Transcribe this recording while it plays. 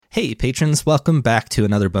Hey patrons, welcome back to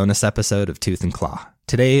another bonus episode of Tooth and Claw.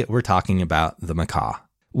 Today we're talking about the macaw.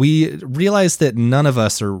 We realize that none of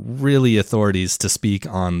us are really authorities to speak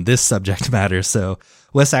on this subject matter, so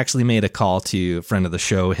Wes actually made a call to a friend of the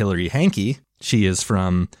show, Hillary Hankey. She is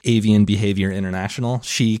from Avian Behavior International.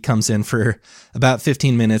 She comes in for about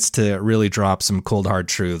 15 minutes to really drop some cold hard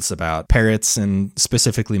truths about parrots and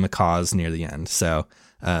specifically macaws near the end. So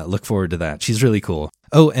look forward to that. She's really cool.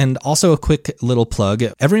 Oh, and also a quick little plug.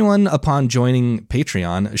 Everyone upon joining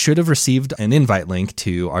Patreon should have received an invite link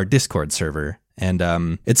to our Discord server.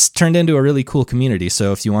 And it's turned into a really cool community.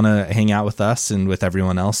 So if you want to hang out with us and with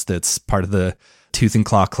everyone else that's part of the Tooth and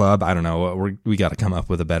Claw Club, I don't know, we got to come up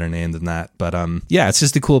with a better name than that. But yeah, it's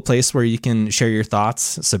just a cool place where you can share your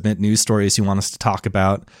thoughts, submit news stories you want us to talk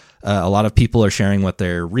about. A lot of people are sharing what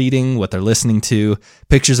they're reading, what they're listening to,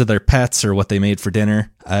 pictures of their pets or what they made for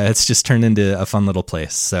dinner. It's just turned into a fun little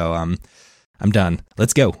place. So I'm done.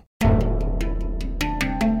 Let's go.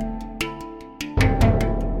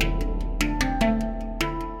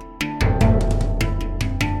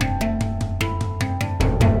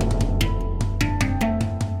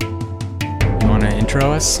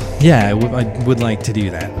 Intro us? Yeah, I would like to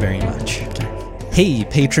do that very much. Hey,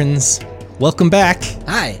 patrons. Welcome back.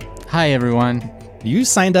 Hi, everyone. You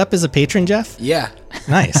signed up as a patron, Jeff? Yeah.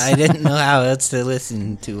 Nice. I didn't know how else to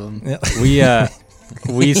listen to him.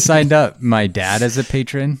 We signed up my dad as a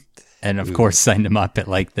patron, and of course signed him up at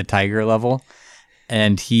like the tiger level,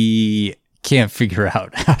 and he can't figure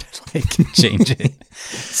out how to like change it.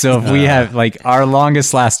 So if we have like our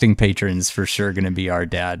longest lasting patrons for sure going to be our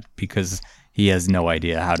dad, because he has no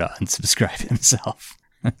idea how to unsubscribe himself.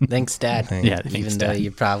 Thanks, Dad. Yeah, even though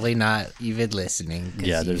you're probably not even listening.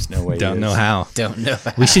 Yeah, there's no way. Don't know how.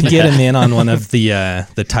 We should get him in on one of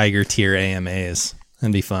the Tiger tier AMAs.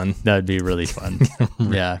 That'd be fun. That'd be really fun.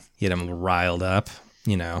 Yeah. Get him riled up.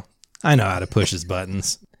 You know, I know how to push his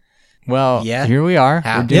buttons. Well, yeah. Here we are.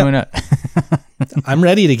 How? We're doing it. I'm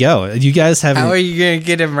ready to go. You guys haven't... How are you going to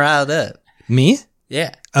get him riled up? Me?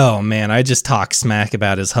 Yeah. Oh, man, I just talk smack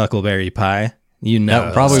about his huckleberry pie. You know.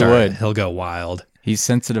 That probably would. He'll go wild. He's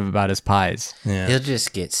sensitive about his pies. Yeah. He'll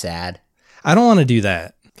just get sad. I don't want to do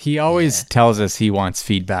that. He always tells us he wants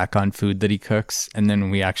feedback on food that he cooks, and then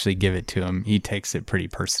when we actually give it to him, he takes it pretty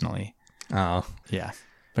personally. Oh. Yeah.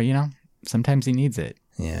 But, you know, sometimes he needs it.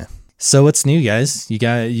 Yeah. So what's new, guys?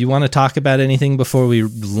 You want to talk about anything before we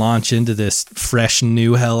launch into this fresh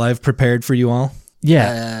new hell I've prepared for you all?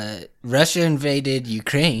 Yeah. Russia invaded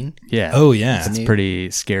Ukraine. Yeah. Oh, yeah. It's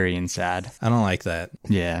pretty scary and sad. I don't like that.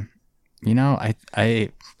 Yeah. You know,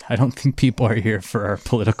 I don't think people are here for our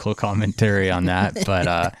political commentary on that, but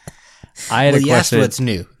I had a question. Yes, what's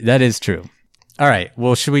new? That is true. All right.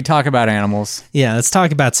 Well, should we talk about animals? Yeah, let's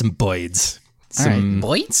talk about some boids.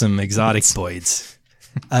 Boids? Some exotic boids.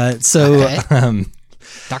 Talking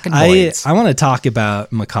boids. I want to talk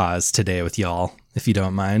about macaws today with y'all, if you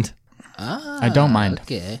don't mind. I don't mind.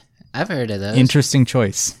 Okay. I've heard of those. Interesting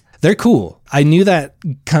choice. They're cool. I knew that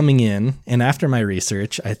coming in, and after my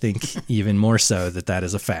research, I think even more so that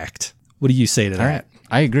is a fact. What do you say to that? All right.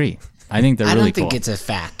 I agree. I think they're really cool. I don't think it's a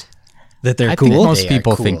fact. That they're I cool? think most They are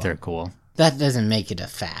people cool. think they're cool. That doesn't make it a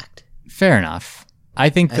fact. Fair enough. I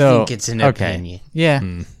think it's an opinion.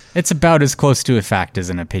 Yeah. It's about as close to a fact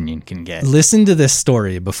as an opinion can get. Listen to this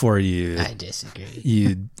story before I disagree.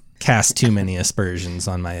 you cast too many aspersions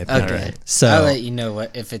on my opinion. Okay. So I'll let you know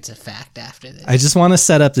if it's a fact after this. I just want to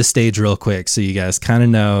set up the stage real quick so you guys kind of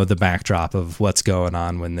know the backdrop of what's going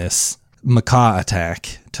on when this macaw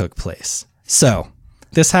attack took place. So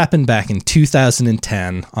this happened back in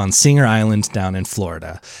 2010 on Singer Island down in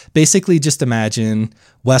Florida. Basically, just imagine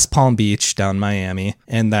West Palm Beach down Miami,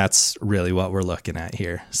 and that's really what we're looking at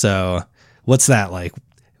here. So what's that like?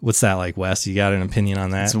 What's that like, Wes? You got an opinion on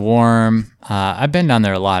that? It's warm. I've been down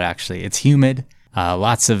there a lot, actually. It's humid.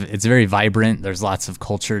 It's very vibrant. There's lots of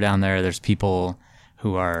culture down there. There's people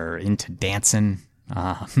who are into dancing.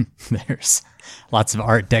 There's lots of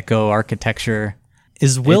Art Deco architecture.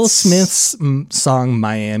 Is Will Smith's song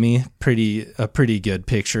Miami a pretty good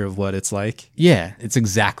picture of what it's like? Yeah, it's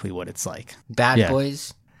exactly what it's like. Bad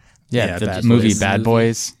Boys? Yeah, the Bad movie Boys. Bad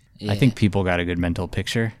Boys. Yeah. I think people got a good mental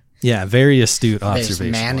picture. Yeah, very astute There's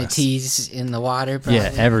observation. Wes. manatees in the water, probably.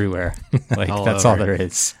 Yeah, everywhere. Like that's all there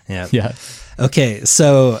is. Yeah. Yeah. Okay,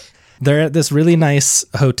 so they're at this really nice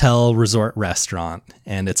hotel resort restaurant,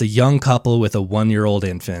 and it's a young couple with a 1-year-old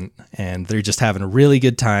infant, and they're just having a really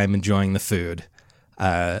good time enjoying the food.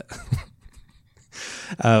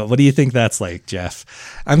 What do you think that's like, Jeff?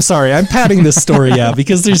 I'm sorry, I'm padding this story out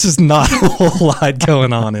because there's just not a whole lot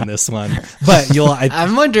going on in this one. But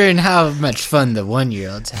I'm wondering how much fun the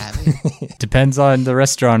 1-year-old's having. Depends on the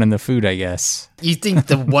restaurant and the food, I guess. You think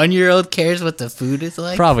the 1-year-old cares what the food is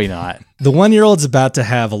like? Probably not. the 1-year-old's about to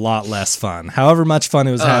have a lot less fun. However much fun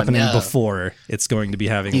it was happening no. before, it's going to be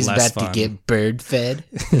having He's less about fun. to get bird-fed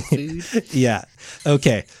food. Yeah.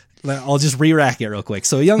 Okay. I'll just re-rack it real quick.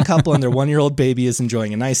 So a young couple and their 1-year-old baby is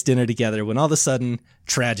enjoying a nice dinner together when all of a sudden,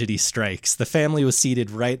 tragedy strikes. The family was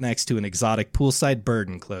seated right next to an exotic poolside bird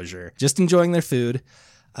enclosure, just enjoying their food,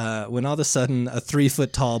 when all of a sudden a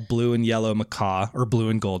 3-foot-tall blue and yellow macaw, or blue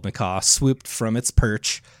and gold macaw, swooped from its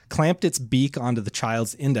perch, clamped its beak onto the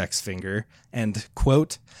child's index finger, and,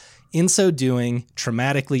 quote, in so doing,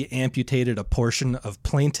 traumatically amputated a portion of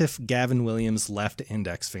plaintiff Gavin Williams' left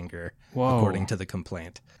index finger, Whoa. according to the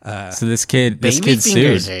complaint. So this kid Baby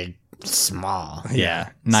fingers sued. are small. Yeah,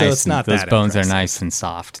 So nice. it's not those that bones impressive. are nice and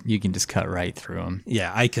soft. You can just cut right through them.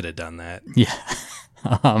 Yeah, I could have done that.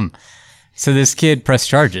 Yeah. So this kid pressed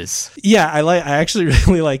charges. Yeah, I actually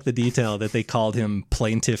really like the detail that they called him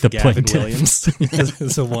plaintiff Gavin plaintiff. Williams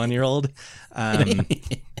as a 1-year-old.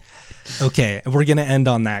 Okay, we're going to end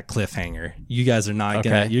on that cliffhanger. You guys are not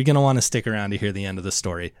going to, you're going to want to stick around to hear the end of the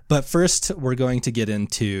story. But first, we're going to get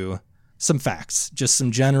into some facts, just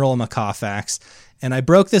some general macaw facts. And I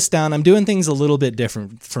broke this down. I'm doing things a little bit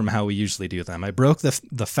different from how we usually do them. I broke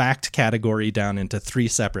the fact category down into 3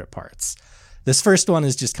 separate parts. This first one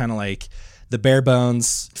is just kind of like the bare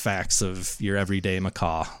bones facts of your everyday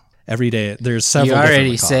macaw. Every day, there's several You different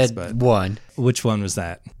already macaws, said but one, which one was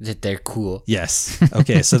that? that they're cool. Yes.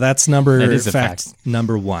 Okay, so that's That is a fact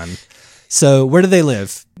number 1. So where do they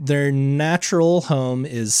live? Their natural home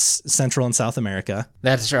is Central and South America.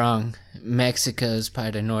 That's wrong. Mexico's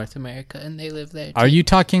part of North America, and they live there. Are you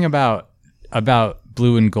talking about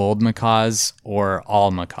blue and gold macaws or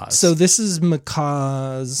all macaws? So this is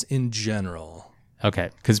macaws in general.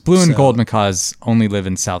 Okay, because blue and gold macaws only live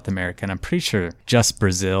in South America, and I'm pretty sure just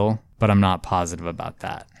Brazil, but I'm not positive about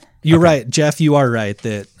that. You're right, Jeff, you are right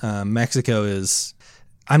that Mexico is...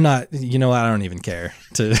 I'm not... You know what? I don't even care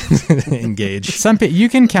to engage. You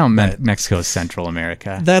can count Mexico as Central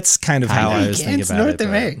America. That's kind of how I was thinking It's about North it. but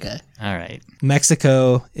America. All right.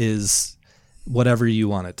 Mexico is whatever you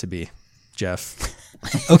want it to be, Jeff.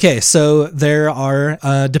 Okay, so there are,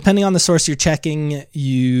 depending on the source you're checking,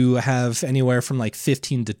 you have anywhere from like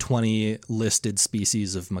 15 to 20 listed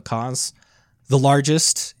species of macaws. The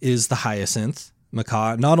largest is the hyacinth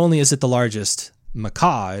macaw. Not only is it the largest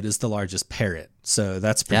macaw, it is the largest parrot. So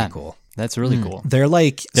that's pretty cool. That's really cool. They're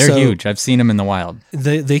They're huge. I've seen them in the wild.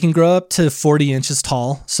 They can grow up to 40 inches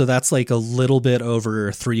tall. So that's like a little bit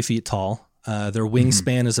over 3 feet tall. Their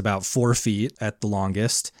wingspan is about 4 feet at the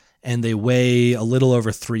longest. And they weigh a little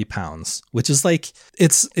over 3 pounds, which is like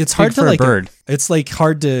it's hard for to a like bird. It's like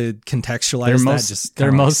hard to contextualize.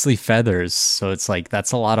 They're mostly feathers, so it's like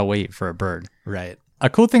that's a lot of weight for a bird. Right.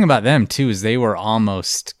 A cool thing about them too is they were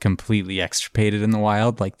almost completely extirpated in the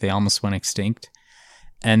wild, like they almost went extinct.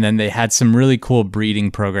 And then they had some really cool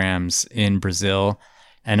breeding programs in Brazil,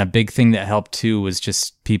 and a big thing that helped too was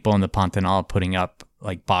just people in the Pantanal putting up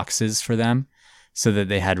like boxes for them, so that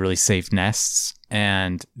they had really safe nests,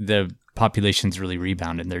 and the population's really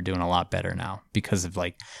rebounded. They're doing a lot better now because of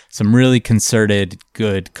like some really concerted,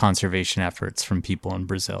 good conservation efforts from people in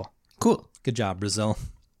Brazil. Cool. Good job, Brazil.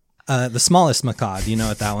 The smallest macaw. Do you know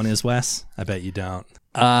what that one is, Wes? I bet you don't.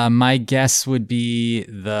 My guess would be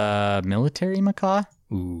the military macaw.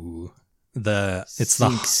 Ooh. It's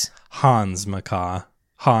Sinks. the Hans macaw.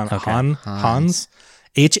 Hans? Hahn. Okay. Hans.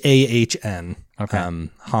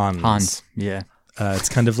 Hans. Yeah. It's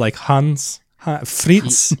kind of like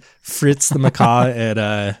Fritz the macaw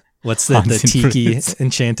at what's the Hans and tiki Fritz.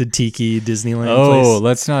 enchanted tiki Disneyland Oh, place.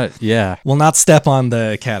 let's not. Yeah. We'll not step on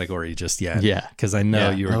the category just yet. Yeah. Because I know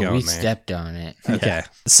Yeah. you were Oh, going we there. stepped on it. Okay.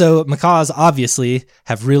 So macaws obviously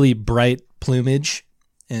have really bright plumage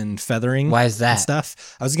and feathering. Why is that? And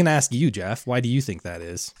stuff. I was going to ask you, Jeff. Why do you think that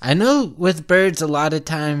is? I know with birds, a lot of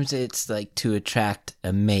times it's like to attract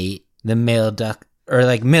a mate. The male duck, or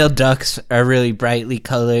like male ducks are really brightly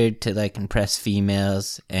colored to like impress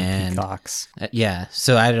females. And Peacocks. yeah,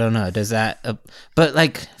 so I don't know. Does that, but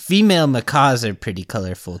like female macaws are pretty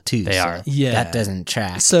colorful too. They so are. Yeah. That doesn't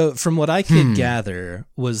track. So from what I could gather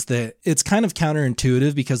was that it's kind of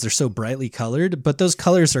counterintuitive because they're so brightly colored, but those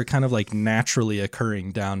colors are kind of like naturally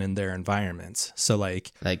occurring down in their environments. So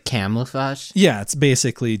like, Like camouflage? yeah, it's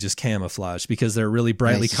basically just camouflage because they're really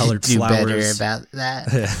brightly I should colored do better flowers. about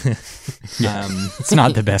that. It's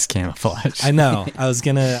not the best camouflage. I know. I was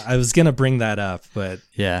gonna bring that up, but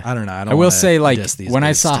Yeah. I don't know. I will say, like, diss these when I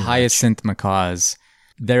birds saw too much. hyacinth macaws,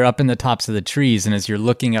 they're up in the tops of the trees, and as you're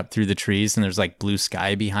looking up through the trees and there's like blue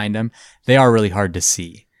sky behind them, they are really hard to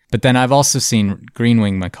see. But then I've also seen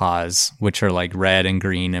green-winged macaws, which are like red and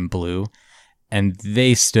green and blue, and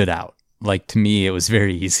they stood out. Like, to me, it was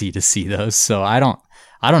very easy to see those. So I don't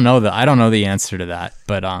know the answer to that,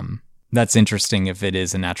 but that's interesting if it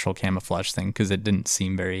is a natural camouflage thing, because they didn't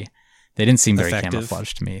seem very Effective.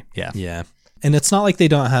 camouflaged to me. Yeah. Yeah. And it's not like they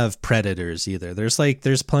don't have predators either.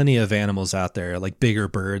 There's plenty of animals out there, like bigger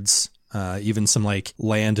birds, even some like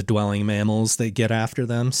land dwelling mammals that get after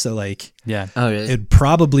them. So like, Yeah. Oh, really? it'd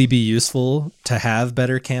probably be useful to have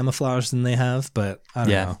better camouflage than they have, but I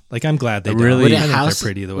don't know. Like, I'm glad they Really- don't. Would I a think house they're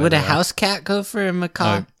pretty the way would they a are. house cat go for a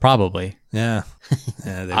macaw? Probably. Yeah.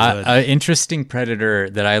 Yeah, they would. An interesting predator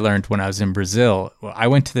that I learned when I was in Brazil. I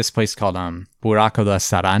went to this place called Buraco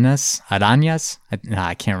das Araras.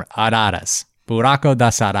 Buraco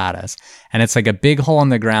das Araras. And it's like a big hole in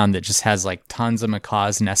the ground that just has like tons of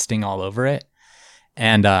macaws nesting all over it.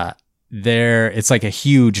 And it's like a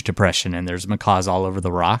huge depression, and there's macaws all over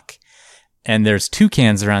the rock. And there's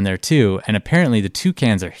toucans around there too. And apparently the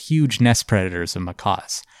toucans are huge nest predators of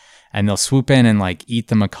macaws. And they'll swoop in and like eat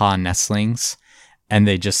the macaw nestlings. And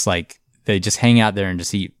they just hang out there and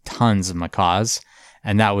just eat tons of macaws.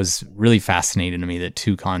 And that was really fascinating to me, that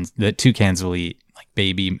toucans will eat like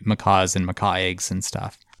baby macaws and macaw eggs and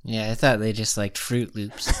stuff. Yeah, I thought they just liked Fruit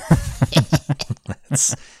Loops.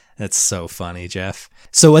 That's so funny, Jeff.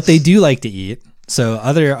 So what they do like to eat, so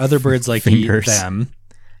other birds like to eat Fingers. them.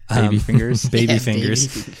 Baby fingers. Baby Yeah, fingers.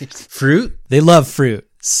 Fruit? They love fruit.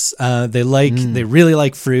 They really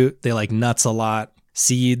like fruit. They like nuts a lot,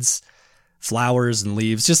 seeds, flowers, and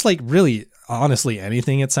leaves. Just like really, honestly,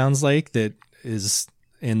 anything, it sounds like, that is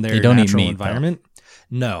in their They don't eat natural meat, environment.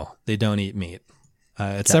 No, they don't eat meat.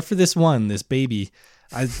 Except for this baby.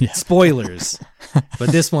 Spoilers.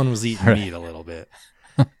 But this one was eating meat a little bit.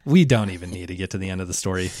 We don't even need to get to the end of the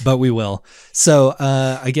story, but we will. So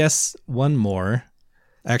I guess one more.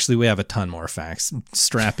 Actually, we have a ton more facts.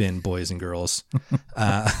 Strap in, boys and girls.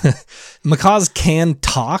 Macaws can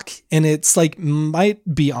talk, and it's like, might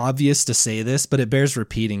be obvious to say this, but it bears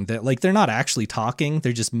repeating that like they're not actually talking.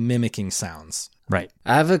 They're just mimicking sounds. Right.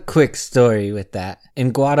 I have a quick story with that.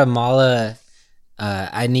 In Guatemala,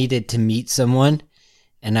 I needed to meet someone,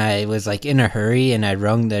 and I was like in a hurry, and I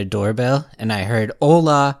rung their doorbell, and I heard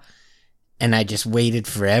 "Hola," and I just waited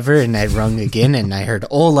forever, and I rung again, and I heard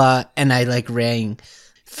 "Hola," and I like rang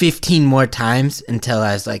 15 more times until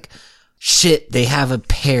I was like, shit, they have a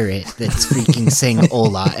parrot that's freaking saying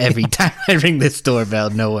 "Hola" every time I ring this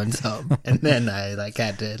doorbell. No one's home, and then I like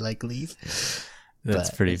had to like leave.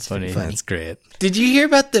 That's But pretty it's funny. That's great. Did you hear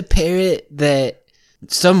about the parrot that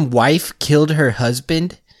some wife killed her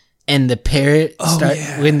husband, and the parrot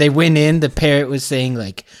when they went in, the parrot was saying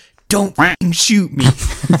like, "Don't f***ing shoot me.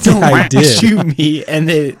 Don't I f***ing did. shoot me." And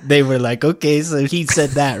they were like, okay, so he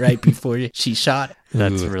said that right before she shot him.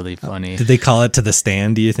 That's Ooh. really funny. Did they call it to the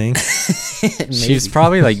stand, do you think? She was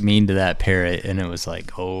probably like mean to that parrot, and it was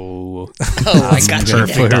like, oh, I got you.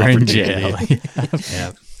 perfect put her in opportunity. jail.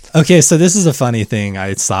 Yeah. Okay, so this is a funny thing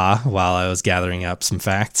I saw while I was gathering up some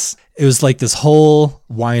facts. It was like this whole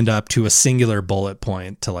wind up to a singular bullet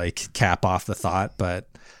point to like cap off the thought, but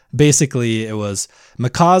basically it was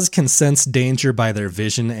macaws can sense danger by their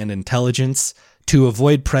vision and intelligence. To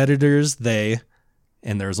avoid predators, and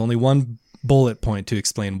there's only one bullet point to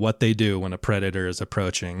explain what they do when a predator is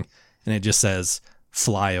approaching, and it just says,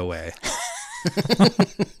 fly away.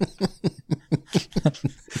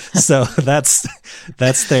 So that's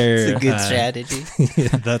their It's a good strategy.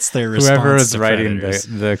 that's their response. Whoever was to writing predators.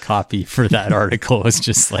 the copy for that article was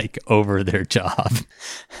just like over their job.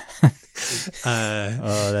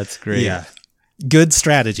 Oh, that's great. Yeah, good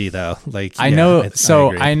strategy though. Like I yeah, know.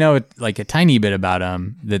 agree. I know like a tiny bit about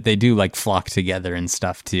them, that they do like flock together and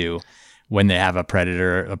stuff too. When they have a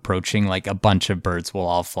predator approaching, like a bunch of birds will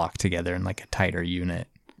all flock together in like a tighter unit.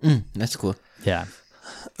 That's cool. Yeah.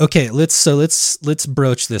 Okay, let's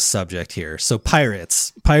broach this subject here. So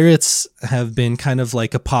pirates have been kind of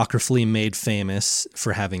like apocryphally made famous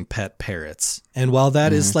for having pet parrots. And while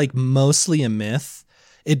that is like mostly a myth,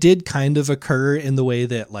 it did kind of occur in the way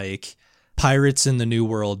that like pirates in the New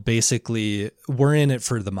World basically were in it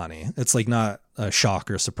for the money. It's like not a shock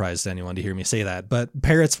or surprise to anyone to hear me say that, but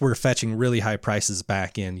parrots were fetching really high prices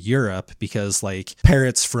back in Europe because like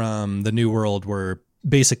parrots from the New World were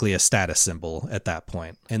basically a status symbol at that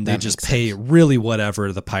point, and they just pay really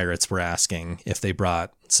whatever the pirates were asking if they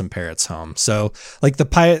brought some parrots home. So like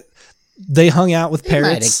the they hung out with They might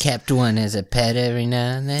have parrots. kept one as a pet every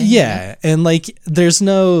now and then. Yeah, and like there's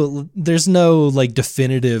no like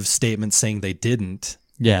definitive statement saying they didn't.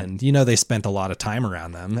 Yeah. And they spent a lot of time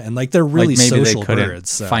around them, and like they're really like maybe social they couldn't birds.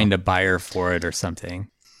 So. find a buyer for it or something.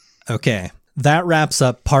 Okay, that wraps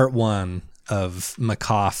up part 1 of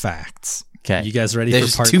Macaw facts. Okay. You guys ready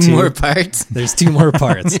There's for part 2 2? more parts. There's 2 more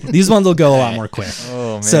parts. These ones will go a lot more quick.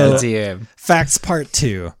 Oh man. So- Let's hear 'em. Facts part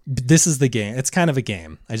 2. This is the game. It's kind of a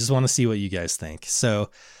game. I just want to see what you guys think. So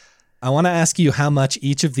I want to ask you how much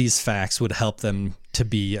each of these facts would help them to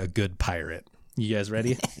be a good pirate. You guys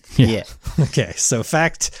ready? Yeah. Okay. So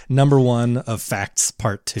fact number 1 of facts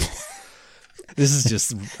part 2. This is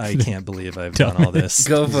just, I can't believe I've done all this.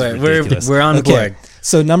 Go This for is it. ridiculous. We're on board.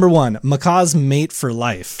 So number 1, macaws mate for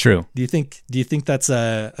life. True. Do you think that's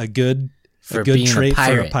a good For good being trait a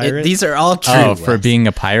pirate. for a pirate? These are all true. Oh, for Wes. being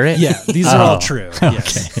a pirate? Yeah, these are all true.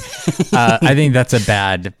 Yes. I think that's a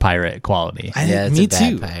bad pirate quality. Yeah, it's me a bad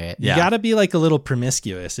too. pirate. You Yeah. got to be like a little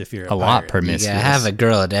promiscuous if you're a A lot pirate. promiscuous. You gotta have a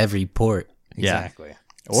girl at every port. Yeah. Exactly.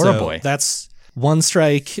 Or a boy. That's 1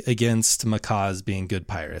 strike against macaws being good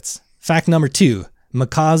pirates. Fact number 2,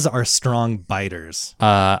 macaws are strong biters.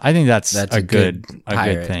 I think that's That's a good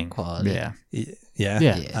pirate thing. quality. Yeah. Yeah.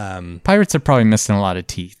 Yeah. Pirates are probably missing a lot of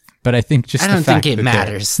teeth, but I think just I the don't fact think it that they're-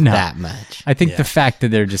 matters No. that much. I think Yeah. the fact that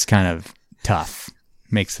they're just kind of tough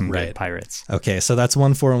makes them Right. good pirates. Okay, so that's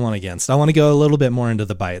 1 for and 1 against. I want to go a little bit more into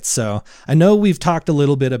the bites. So I know we've talked a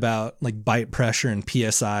little bit about like bite pressure and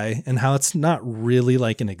PSI and how it's not really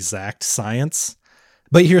like an exact science,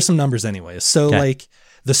 but here's some numbers anyways. So Okay. like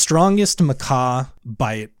the strongest macaw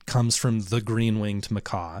bite comes from the green-winged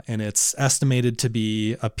macaw, and it's estimated to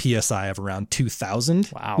be a PSI of around 2,000,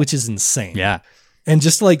 Wow. which is insane. Yeah. And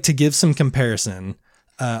just like to give some comparison,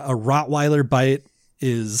 a Rottweiler bite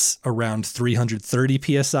is around 330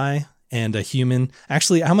 PSI, and a human,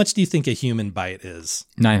 actually, how much do you think a human bite is?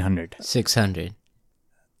 900. 600.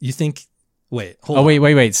 You think, wait, hold Oh, on.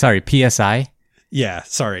 wait. Sorry. PSI? Yeah,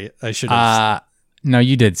 sorry. I should have. No,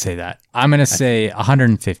 you did say that. I'm going to say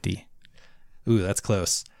 150. Ooh, that's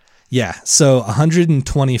close. Yeah, so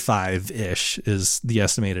 125-ish is the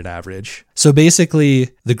estimated average. So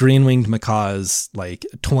basically, the green-winged macaw is like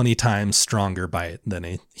 20 times stronger bite than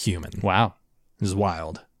a human. Wow. Is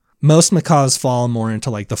wild. Most macaws fall more into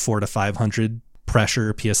like the 400 to 500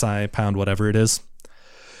 pressure, PSI, pound, whatever it is.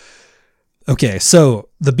 Okay, so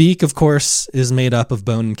the beak, of course, is made up of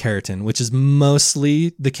bone and keratin, which is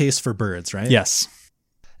mostly the case for birds, right? Yes.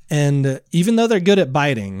 And even though they're good at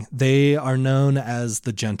biting, they are known as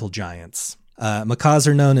the gentle giants. Macaws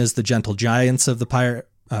are known as the gentle giants of the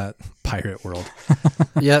pirate world.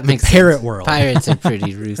 Yeah, it makes parrot sense. world. Pirates are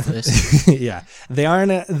pretty ruthless. Yeah,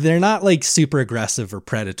 they're not like super aggressive or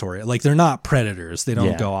predatory. Like they're not predators. They don't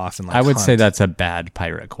Yeah. go off and like I would say hunt. that's a bad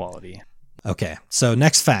pirate quality. Okay, so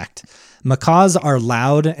next fact. Macaws are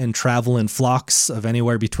loud and travel in flocks of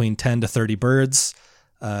anywhere between 10 to 30 birds,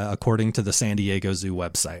 according to the San Diego Zoo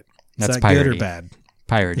website. Is That's that good or piratey. bad?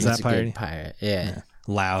 Piratey. Is that That's a pirate? good pirate. Yeah.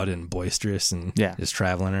 Loud and boisterous and Yeah. just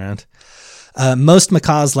traveling around. Most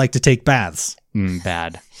macaws like to take baths.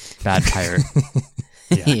 Bad. Bad pirate.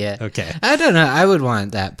 Yeah. Okay. I don't know. I would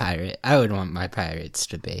want that pirate. I would want my pirates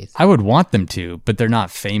to bathe. I would want them to, but they're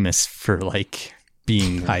not famous for like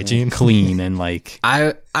being Hygiene? clean and like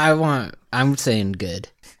I'm saying good.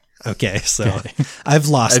 Okay, so I've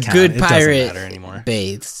lost A count. good It doesn't pirate matter anymore.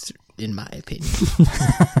 bathes, in my opinion.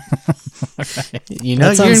 You know,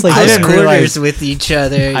 That you're in sounds like close I didn't quarters realize- with each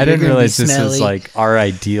other. I didn't realize this smelly. was like our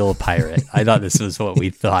ideal pirate. I thought this was what we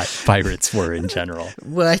thought pirates were in general.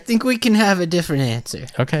 Well, I think we can have a different answer.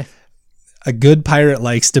 Okay. A good pirate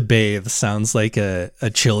likes to bathe sounds like a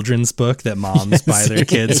children's book that moms buy their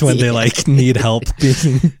kids when they like need help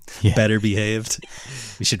being better behaved.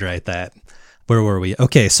 We should write that. Where were we?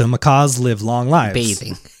 Okay, so macaws live long lives.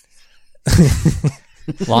 Bathing.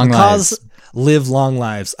 Long Macaws lives. live long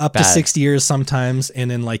lives, up to Bad. 60 years sometimes,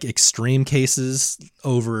 and in like extreme cases,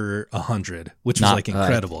 over 100, which was Not like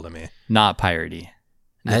incredible to me. Not piratey.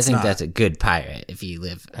 I think not. that's a good pirate if you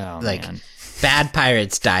live. Oh, like, man. bad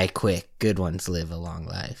pirates die quick. Good ones live a long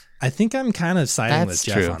life. I think I'm kind of siding That's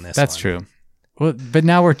with Jeff true. on this That's one. true. Well, but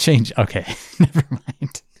now we're changing. Okay. Never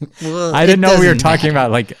mind. Well, I didn't it know we were doesn't talking matter.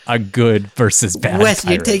 about like a good versus bad Wes,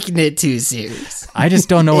 you're pirate. taking it too serious. I just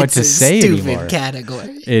don't know what It's to a say stupid anymore.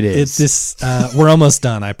 category. It is. It's this. We're almost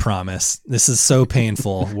done. I promise. This is so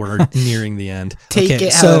painful. We're nearing the end. Take Okay,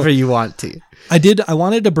 it so however you want to. I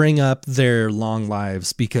wanted to bring up their long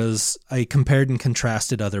lives because I compared and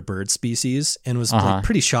contrasted other bird species and was like,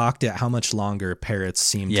 pretty shocked at how much longer parrots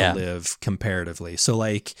seem Yeah. to live comparatively. So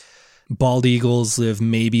like bald eagles live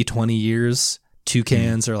maybe 20 years.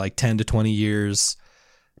 Toucans are like 10 to 20 years.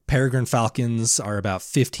 Peregrine falcons are about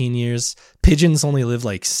 15 years. Pigeons only live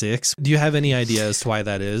like 6. Do you have any idea as to why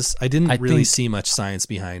that is? I didn't really see much science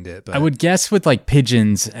behind it. But I would guess with like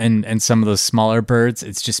pigeons and some of those smaller birds,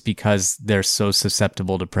 it's just because they're so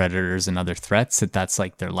susceptible to predators and other threats that's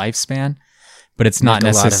like their lifespan. But it's not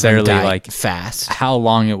necessarily like fast. How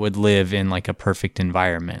long it would live in like a perfect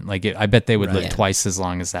environment. Like I bet they would live twice as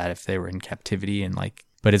long as that if they were in captivity and like.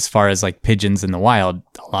 But as far as like pigeons in the wild,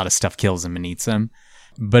 a lot of stuff kills them and eats them.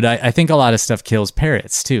 But I think a lot of stuff kills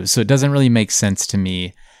parrots too. So it doesn't really make sense to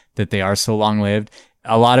me that they are so long lived.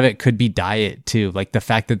 A lot of it could be diet too. Like the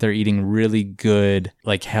fact that they're eating really good,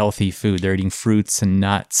 like healthy food. They're eating fruits and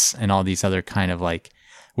nuts and all these other kind of like,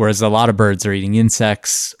 whereas a lot of birds are eating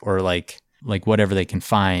insects or like whatever they can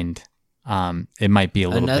find. It might be a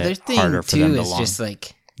little bit harder for them to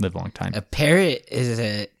live a long time. A parrot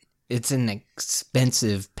it's an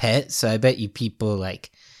expensive pet. So I bet you people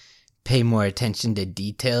like pay more attention to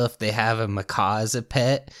detail if they have a macaw as a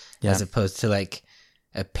pet as opposed to like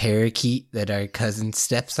a parakeet that our cousin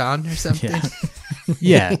steps on or something.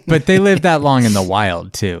 Yeah, but they live that long in the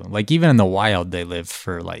wild too. Like even in the wild, they live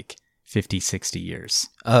for like 50, 60 years.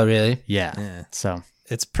 Oh, really? Yeah. So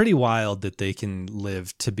it's pretty wild that they can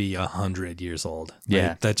live to be 100 years old. Yeah.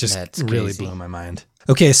 Right? That's really blew my mind.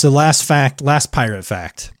 Okay, so last pirate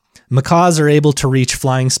fact. Macaws are able to reach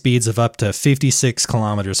flying speeds of up to 56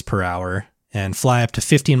 kilometers per hour and fly up to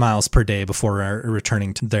 15 miles per day before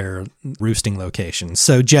returning to their roosting location.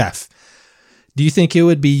 So, Jeff, do you think it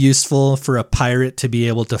would be useful for a pirate to be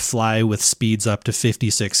able to fly with speeds up to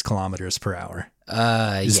 56 kilometers per hour?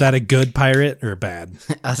 Is that a good pirate or bad?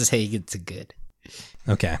 I'll say it's a good.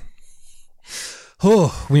 Okay.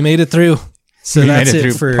 Oh, we made it through. So that's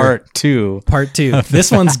it for part 2. Part 2. This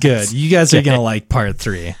one's good. You guys are going to like part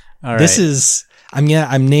 3. All right. This is, I'm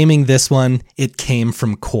naming this one, It Came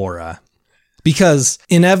from Quora. Because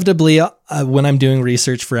inevitably, when I'm doing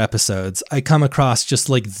research for episodes, I come across just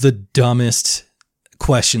like the dumbest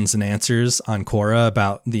questions and answers on Quora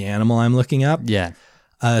about the animal I'm looking up. Yeah.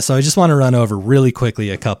 So I just want to run over really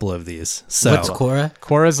quickly a couple of these. So, what's Quora?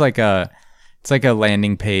 Quora's like it's like a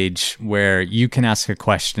landing page where you can ask a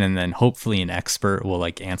question and then hopefully an expert will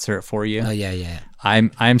like answer it for you. Oh yeah.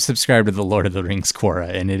 I'm subscribed to the Lord of the Rings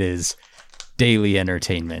Quora, and it is daily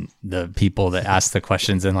entertainment. The people that ask the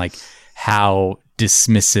questions and like how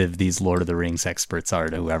dismissive these Lord of the Rings experts are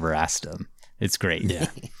to whoever asked them. It's great. Yeah.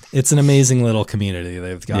 It's an amazing little community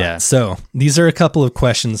they've got. Yeah. So these are a couple of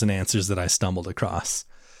questions and answers that I stumbled across.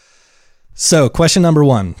 So question number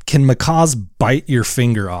 1, can macaws bite your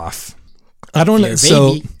finger off? I don't know.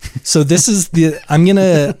 So this is I'm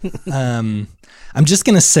just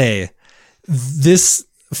going to say this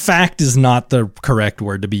fact is not the correct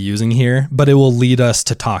word to be using here, but it will lead us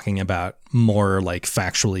to talking about more like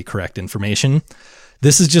factually correct information.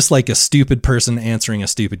 This is just like a stupid person answering a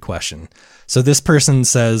stupid question. So this person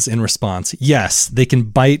says in response, yes, they can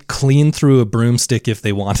bite clean through a broomstick if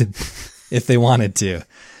they wanted to.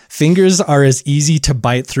 Fingers are as easy to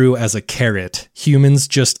bite through as a carrot. Humans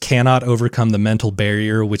just cannot overcome the mental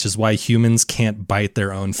barrier, which is why humans can't bite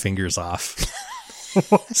their own fingers off.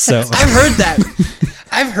 So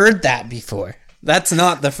I've heard that before. That's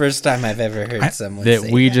not the first time I've ever heard someone say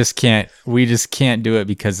that. We just can't do it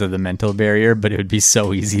because of the mental barrier, but it would be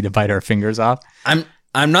so easy to bite our fingers off.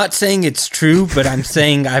 I'm not saying it's true, but I'm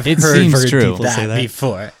saying I've heard true. people say that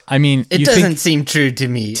before. I mean, it doesn't seem true to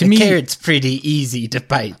me. A carrot's pretty easy to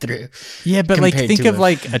bite through. Yeah, but like think of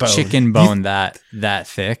like a chicken bone that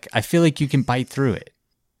thick. I feel like you can bite through it.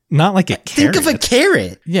 Not like a carrot. Think of a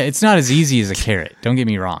carrot. Yeah, it's not as easy as a carrot. Don't get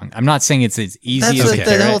me wrong. I'm not saying it's as easy as a carrot. That's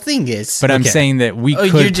what the whole thing is. But I'm saying that we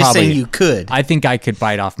could you're just saying you could. I think I could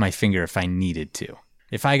bite off my finger if I needed to.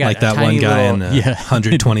 If I got like that one guy in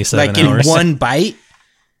 127 like hours. in one bite?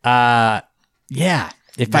 Yeah.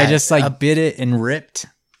 If I just like bit it and ripped,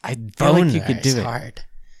 I feel like you could do it. Hard.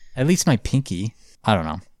 At least my pinky. I don't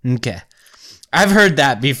know. Okay. I've heard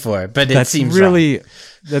that before, but it seems really wrong.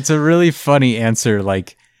 That's a really funny answer.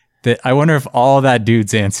 Like that. I wonder if all that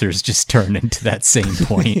dude's answers just turn into that same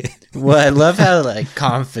point. Well, I love how like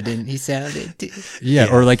confident he sounded too.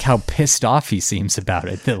 Yeah, or like how pissed off he seems about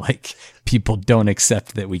it that like people don't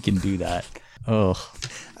accept that we can do that. Oh.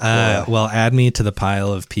 Well, add me to the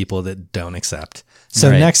pile of people that don't accept. So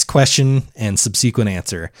right. Next question and subsequent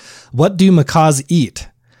answer. What do macaws eat?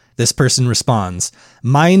 This person responds,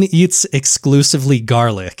 mine eats exclusively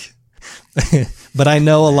garlic. But I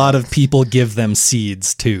know a lot of people give them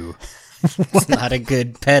seeds too. It's not a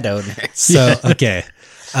good pet owner. So, okay.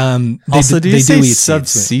 Also, do you say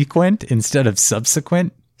subsequent instead of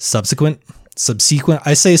subsequent? Subsequent? Subsequent.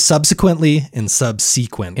 I say subsequently and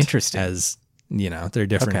subsequent. Interesting. As, they're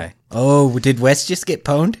different. Okay. Oh, did Wes just get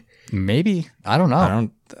pwned? Maybe. I don't know.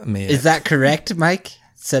 Is that correct, Mike?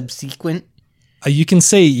 Subsequent? You can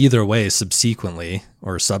say either way, subsequently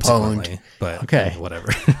or subsequently, but Okay. whatever.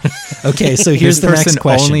 Okay, so here's This the next person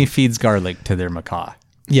question. only feeds garlic to their macaw.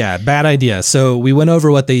 Yeah, bad idea. So we went over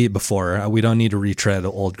what they eat before. We don't need to retread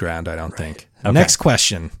old ground, I don't think. Okay. Next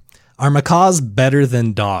question. Are macaws better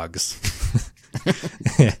than dogs?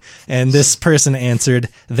 And this person answered,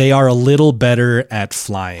 they are a little better at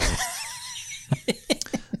flying.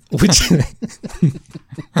 Which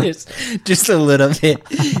just a little bit.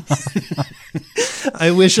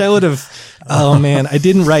 I wish I would have. Oh man, I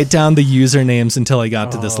didn't write down the usernames until I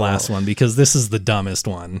got to this last one because this is the dumbest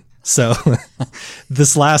one. So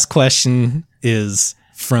this last question is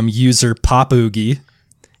from user Popoogie,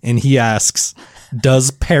 and he asks,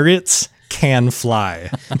 "Does parrots can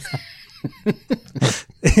fly?"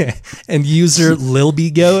 And user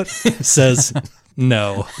Lilby Goat says,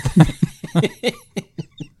 "No."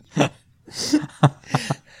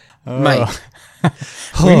 Mike,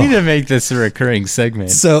 We need to make this a recurring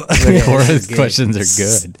segment. So Cora's questions are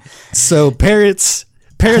good. So parrots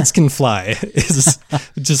can fly. Is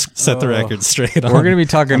just set the record straight. We're going to be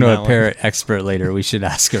talking to that a one. parrot expert later. We should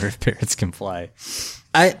ask her if parrots can fly.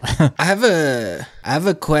 I have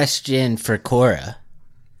a question for Cora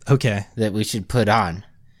Okay. that we should put on.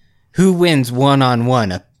 Who wins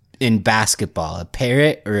one-on-one in basketball, a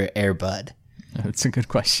parrot or Air Bud? That's a good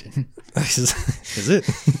question. Is it?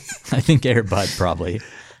 I think Air Bud probably.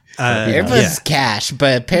 Air Bud's cash,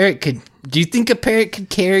 but a parrot could. Do you think a parrot could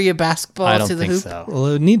carry a basketball I don't to the think hoop? so. Well,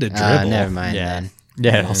 it would need to dribble. Never mind Yeah. then.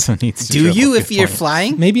 Yeah, it also needs to Do dribble. you Good if you're point.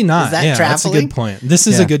 flying? Maybe not. Is that Yeah, that's a traveling? good point. This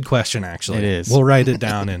is Yeah. a good question, actually. It is. We'll write it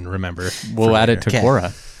down and remember. We'll for add it later. to Okay.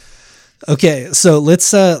 Cora. Okay, so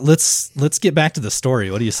let's get back to the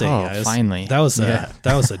story. What do you say, Oh, guys? finally. That was Yeah.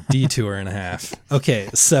 that was a detour and a half. Okay, I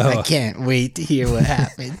so can't wait to hear what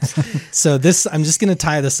happens. I'm just gonna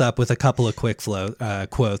tie this up with a couple of quick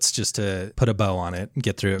quotes just to put a bow on it and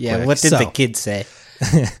get through it. Yeah, quick. what did So, the kids say?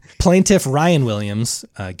 Plaintiff Ryan Williams,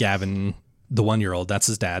 Gavin, the 1-year-old, that's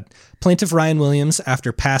his dad. Plaintiff Ryan Williams,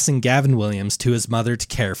 after passing Gavin Williams to his mother to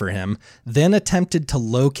care for him, then attempted to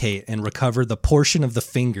locate and recover the portion of the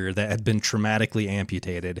finger that had been traumatically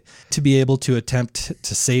amputated to be able to attempt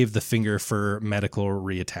to save the finger for medical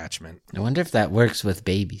reattachment. I wonder if that works with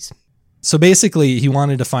babies. So basically, he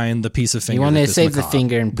wanted to find the piece of finger. You want that to this save the macaw-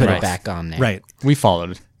 finger and put Right. it back on there. Right. We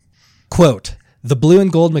followed. Quote, the blue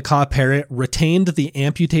and gold macaw parrot retained the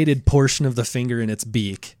amputated portion of the finger in its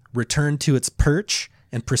beak, returned to its perch,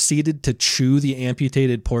 and proceeded to chew the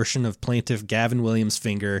amputated portion of plaintiff Gavin Williams'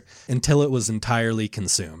 finger until it was entirely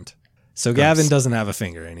consumed. So Gavin doesn't have a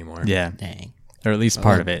finger anymore. Yeah. Dang. Or at least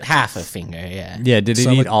part of it. Half a finger, yeah. Yeah, did he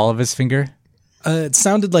So eat it- all of his finger? It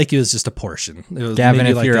sounded like it was just a portion. It was Gavin, maybe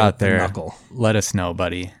if like you're a out there, knuckle. let us know,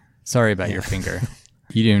 buddy. Sorry about your finger.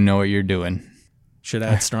 You didn't know what you're doing. Should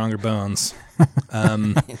add stronger bones.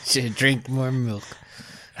 Should drink more milk.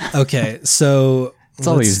 Okay, so That's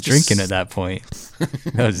all he was drinking at that point.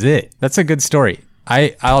 That was it. That's a good story.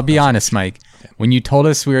 I'll be honest, Mike. When you told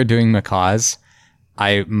us we were doing macaws,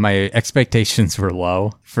 my expectations were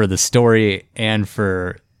low for the story and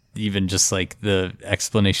for even just like the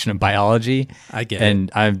explanation of biology. I get it.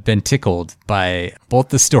 And I've been tickled by both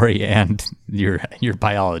the story and your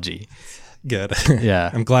biology. Good. Yeah.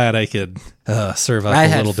 I'm glad I could serve up I a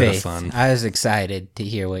had little faith. bit of fun. I was excited to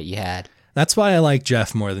hear what you had. That's why I like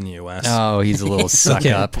Jeff more than you, Wes. Oh, he's a little suck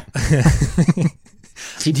Okay. up.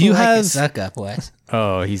 People you like a have- suck up, Wes.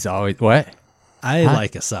 Oh, he's always what? I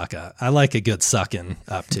like a suck up. I like a good sucking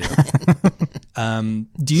up too.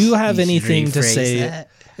 Do you have You should anything to rephrase say that.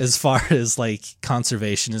 as far as like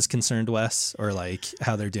conservation is concerned, Wes, or like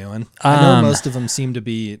how they're doing? I know most of them seem to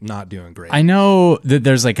be not doing great. I know that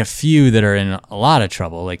there's like a few that are in a lot of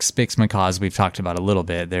trouble, like Spix macaws we've talked about a little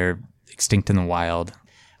bit. They're extinct in the wild.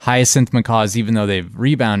 Hyacinth macaws, even though they've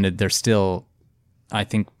rebounded, they're still, I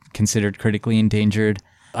think, considered critically endangered.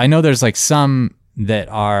 I know there's like some that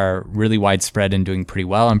are really widespread and doing pretty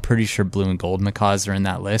well. I'm pretty sure blue and gold macaws are in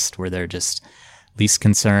that list where they're just least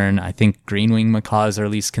concern. I think green-winged macaws are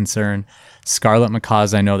least concern. Scarlet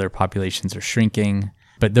macaws, I know their populations are shrinking.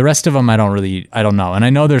 But the rest of them, I don't know. And I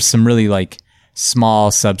know there's some really like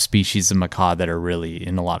small subspecies of macaw that are really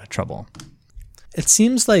in a lot of trouble. It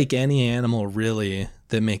seems like any animal really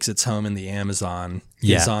that makes its home in the Amazon is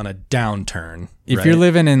Yeah. on a downturn. If right? you're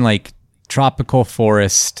living in like tropical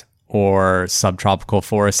forest or subtropical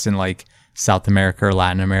forest in like South America or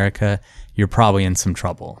Latin America, you're probably in some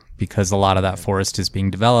trouble because a lot of that forest is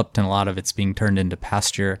being developed and a lot of it's being turned into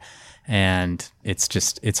pasture. And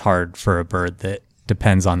it's hard for a bird that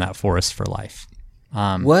depends on that forest for life.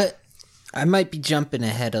 I might be jumping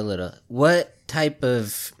ahead a little. What type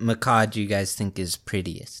of macaw do you guys think is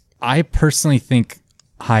prettiest? I personally think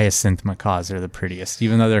hyacinth macaws are the prettiest,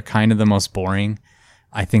 even though they're kind of the most boring.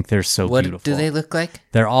 I think they're so beautiful. What do they look like?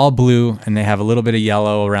 They're all blue and they have a little bit of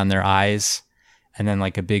yellow around their eyes and then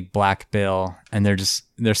like a big black bill. And there's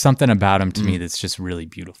something about them to me that's just really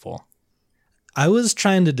beautiful. I was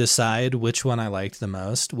trying to decide which one I liked the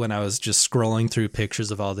most when I was just scrolling through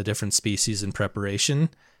pictures of all the different species in preparation.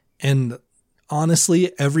 And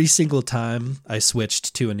honestly, every single time I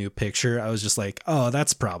switched to a new picture, I was just like, oh,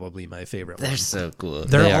 that's probably my favorite one. They're so cool.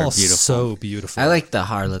 They're They are all beautiful. so beautiful. I like the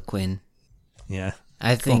harlequin. Yeah.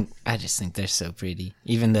 I just think they're so pretty,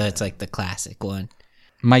 even though it's like the classic one.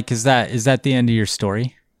 Mike, is that the end of your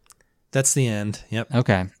story? That's the end. Yep.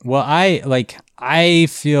 Okay. Well, I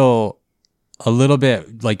feel a little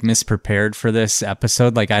bit like misprepared for this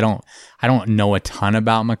episode. Like I don't know a ton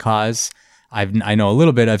about macaws. I know a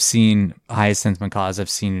little bit. I've seen hyacinth macaws. I've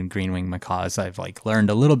seen green-winged macaws. I've like learned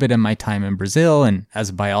a little bit in my time in Brazil and as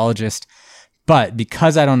a biologist. But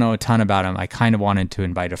because I don't know a ton about them, I kind of wanted to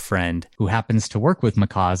invite a friend who happens to work with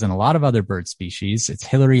macaws and a lot of other bird species. It's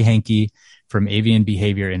Hillary Hankey from Avian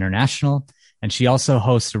Behavior International. And she also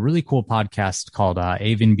hosts a really cool podcast called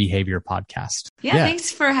Avian Behavior Podcast. Yeah,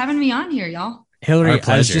 thanks for having me on here, y'all. Hillary, Our I was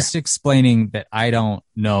pleasure. just explaining that I don't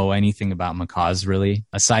know anything about macaws really,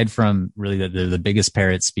 aside from really that they're the biggest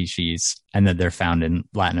parrot species and that they're found in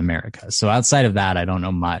Latin America. So outside of that, I don't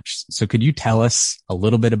know much. So could you tell us a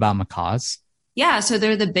little bit about macaws? Yeah, so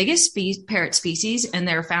they're the biggest parrot species, and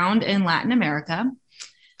they're found in Latin America.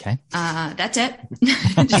 Okay. That's it.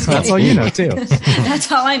 That's all you know too.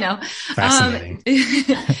 That's all I know.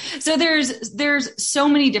 Fascinating. So there's so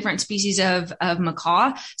many different species of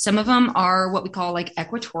macaw. Some of them are what we call like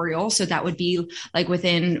equatorial. So that would be like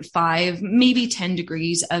within 5, maybe 10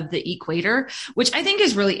 degrees of the equator, which I think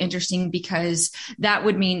is really interesting because that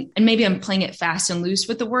would mean, and maybe I'm playing it fast and loose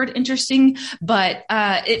with the word interesting, but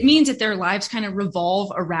it means that their lives kind of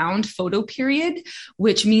revolve around photoperiod,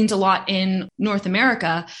 which means a lot in North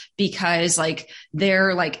America, because like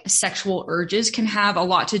their like sexual urges can have a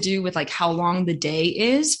lot to do with like how long the day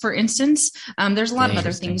is, for instance. There's a lot of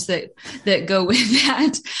other things that go with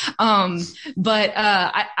that. But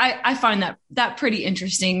I find that pretty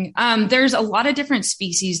interesting. There's a lot of different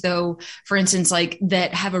species though, for instance, like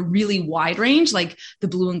that have a really wide range, like the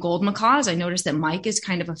blue and gold macaws. I noticed that Mike is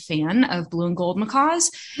kind of a fan of blue and gold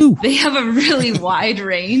macaws. Ooh. They have a really wide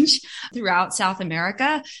range throughout South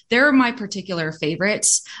America. They're my particular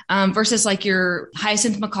favorites. Versus like your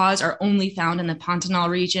hyacinth macaws are only found in the Pantanal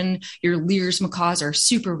region. Your Lear's macaws are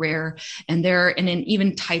super rare and they're in an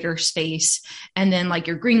even tighter space. And then like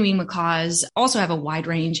your green-winged macaws also have a wide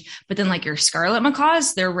range, but then like your scarlet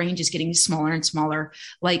macaws, their range is getting smaller and smaller,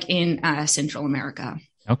 like in Central America.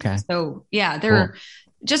 Okay. So yeah, they're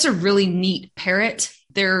just a really neat parrot.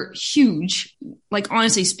 They're huge. Like,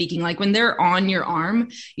 honestly speaking, like when they're on your arm,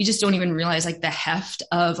 you just don't even realize like the heft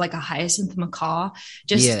of like a hyacinth macaw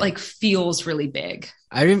just like feels really big.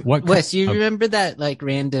 Wes, you remember that like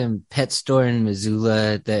random pet store in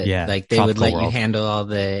Missoula that like they would let you handle all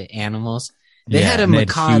the animals? They had a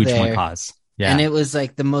macaw there. Macaws. Yeah. And it was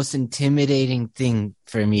like the most intimidating thing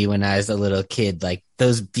for me when I was a little kid. Like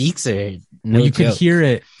those beaks are you could hear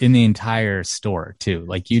it in the entire store too.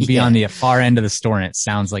 Like you'd be on the far end of the store and it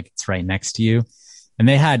sounds like it's right next to you. And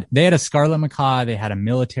they had a scarlet macaw. They had a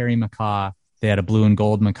military macaw. They had a blue and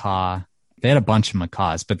gold macaw. They had a bunch of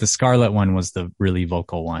macaws, but the scarlet one was the really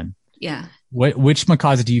vocal one. Yeah. Which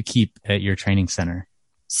macaws do you keep at your training center?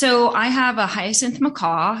 So I have a hyacinth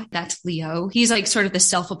macaw. That's Leo. He's like sort of the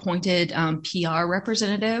self-appointed PR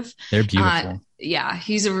representative. They're beautiful. Yeah,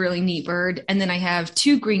 he's a really neat bird. And then I have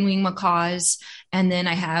 2 green-winged macaws. And then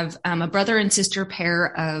I have a brother and sister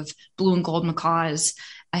pair of blue and gold macaws.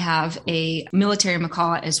 I have a military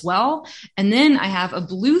macaw as well. And then I have a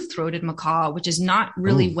blue-throated macaw, which is not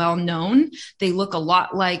really well known. They look a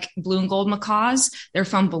lot like blue and gold macaws. They're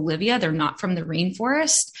from Bolivia. They're not from the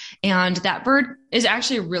rainforest. And that bird is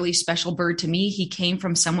actually a really special bird to me. He came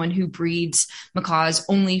from someone who breeds macaws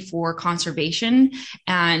only for conservation.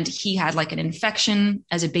 And he had like an infection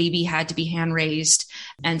as a baby, had to be hand raised.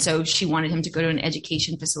 And so she wanted him to go to an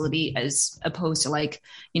education facility as opposed to like,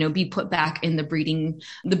 be put back in the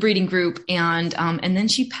breeding group. And then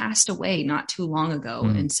she passed away not too long ago.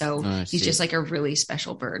 And so he's just like a really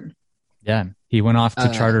special bird. Yeah. He went off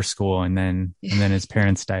to charter school and then his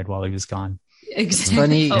parents died while he was gone. Exactly.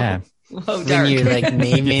 Funny. Yeah. Whoa, when dark. you're like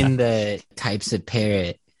naming the types of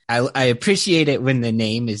parrot. I appreciate it when the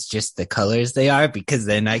name is just the colors they are, because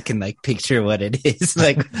then I can like picture what it is.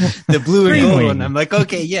 Like the blue and gold one, I'm like,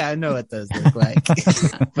 okay, yeah, I know what those look like.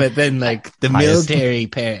 But then like the military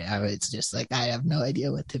parrot, it's just like, I have no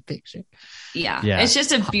idea what to picture. Yeah. It's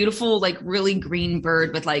just a beautiful, like really green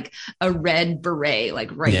bird with like a red beret,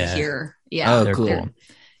 like here. Yeah. Oh, they're cool.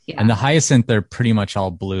 Yeah. And the hyacinth, they're pretty much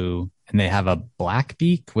all blue, and they have a black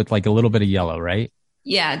beak with like a little bit of yellow, right?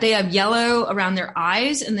 Yeah, they have yellow around their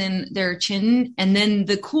eyes and then their chin. And then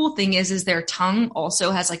the cool thing is their tongue also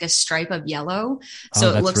has like a stripe of yellow.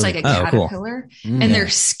 So it looks like a caterpillar. Cool. And their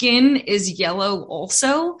skin is yellow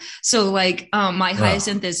also. So like, my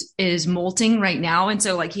hyacinth is molting right now. And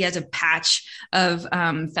so like he has a patch of,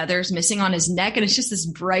 feathers missing on his neck, and it's just this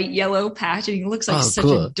bright yellow patch, and he looks like such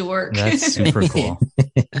a dork. That's super cool.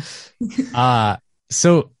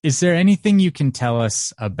 So is there anything you can tell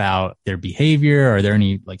us about their behavior? Are there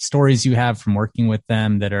any like stories you have from working with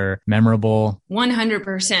them that are memorable?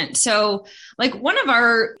 100%. So like one of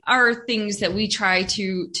our things that we try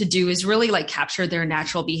to do is really like capture their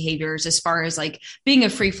natural behaviors as far as like being a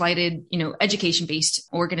free flighted, education based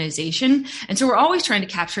organization. And so we're always trying to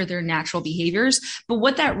capture their natural behaviors. But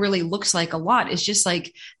what that really looks like a lot is just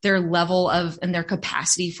like their level of and their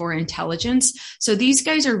capacity for intelligence. So these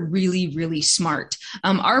guys are really, really smart.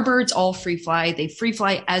 Our birds all free fly. They free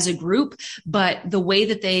fly as a group, but the way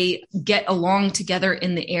that they get along together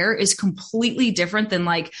in the air is completely different than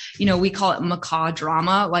like, we call it macaw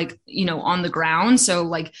drama, like, on the ground. So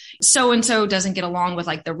like so-and-so doesn't get along with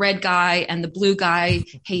like the red guy, and the blue guy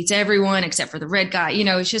hates everyone except for the red guy.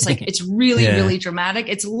 It's just like, it's really, really dramatic.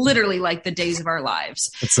 It's literally like the days of our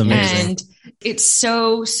lives. It's amazing. And it's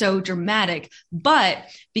so, so dramatic, but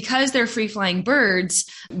because they're free flying birds,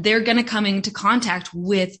 they're going to come into contact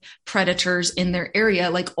with predators in their area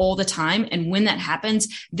like all the time. And when that happens,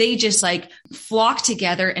 they just like flock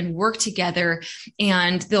together and work together,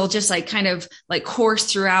 and they'll just like kind of like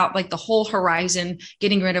course throughout like the whole horizon,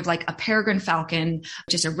 getting rid of like a peregrine falcon,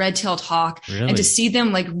 just a red-tailed hawk. Really? And to see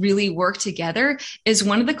them like really work together is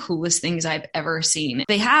one of the coolest things I've ever seen.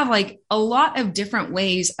 They have like a lot of different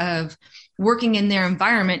ways of working in their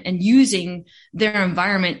environment and using their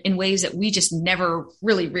environment in ways that we just never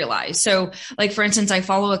really realize. So like, for instance, I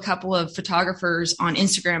follow a couple of photographers on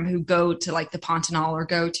Instagram who go to like the Pantanal or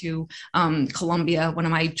go to Colombia, one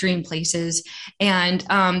of my dream places. And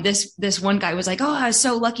this one guy was like, oh, I was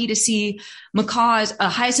so lucky to see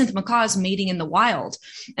hyacinth macaws mating in the wild.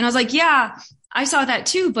 And I was like, yeah, I saw that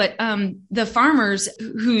too, but the farmers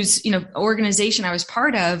whose organization I was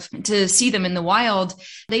part of, to see them in the wild,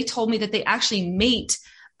 they told me that they actually mate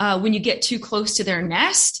when you get too close to their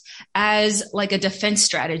nest as like a defense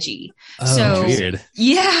strategy. Oh, so weird.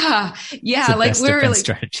 Yeah, like we're like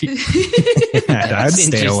strategy. I'd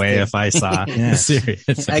stay away if I saw. Yeah.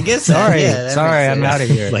 Serious. I guess. Sorry, that I'm out of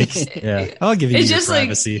here. I'll give you it's your just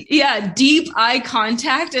privacy. like, deep eye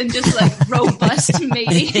contact and just like robust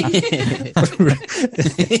mating.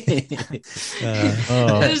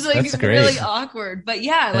 It's like that's great. really awkward, but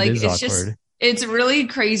yeah, like it's just. It's really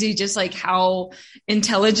crazy just like how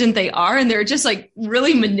intelligent they are. And they're just like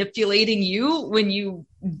really manipulating you when you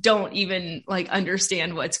don't even like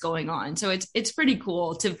understand what's going on. So it's pretty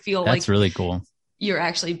cool to feel that's really cool. You're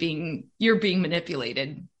actually being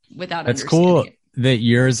manipulated without That's understanding cool it. that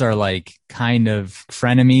yours are like kind of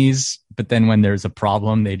frenemies, but then when there's a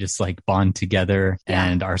problem, they just like bond together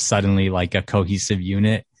and are suddenly like a cohesive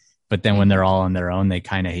unit. But then when they're all on their own, they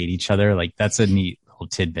kind of hate each other. Like that's a neat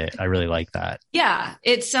tidbit. I really like that. Yeah,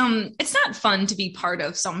 it's not fun to be part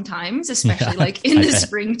of sometimes, especially like in the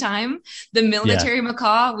springtime. The military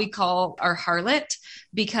macaw we call our harlot,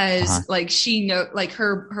 because like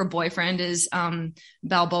her boyfriend is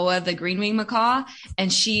Balboa, the green-winged macaw,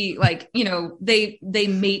 and she like they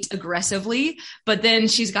mate aggressively, but then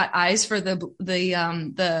she's got eyes for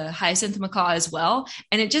the hyacinth macaw as well,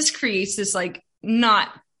 and it just creates this like not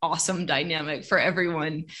awesome dynamic for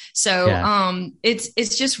everyone. So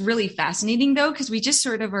it's just really fascinating though, because we just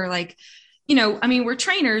sort of are like, we're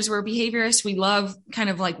trainers, we're behaviorists, we love kind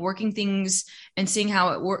of like working things and seeing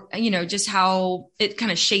how it works, just how it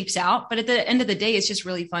kind of shapes out. But at the end of the day, it's just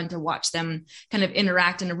really fun to watch them kind of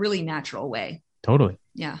interact in a really natural way. Totally.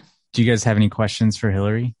 Yeah. Do you guys have any questions for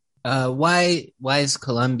Hillary? Why is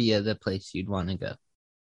Colombia the place you'd want to go?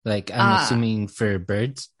 Like, I'm assuming for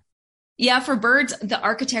birds. Yeah, for birds, the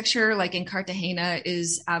architecture like in Cartagena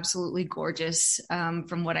is absolutely gorgeous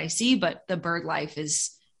from what I see, but the bird life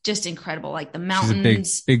is just incredible. Like the She's a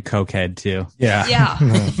mountains. big cokehead too. Yeah. Yeah.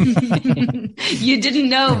 You didn't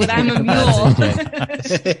know, but I'm a mule.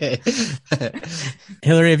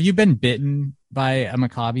 Hillary, have you been bitten by a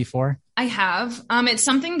macaw before? I have. It's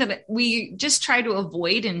something that we just try to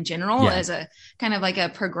avoid in general as a kind of like a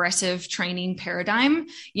progressive training paradigm.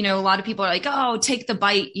 You know, a lot of people are like, oh, take the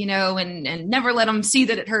bite, you know, and never let them see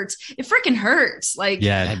that it hurts. It freaking hurts. Like,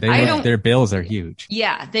 their bills are huge.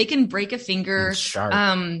 Yeah. They can break a finger.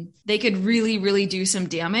 They could really, really do some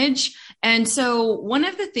damage. And so one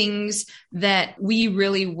of the things that we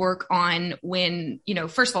really work on when, you know,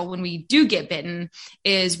 first of all, when we do get bitten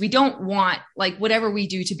is we don't want like whatever we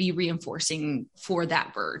do to be reinforcing for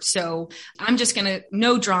that bird. So I'm just going to,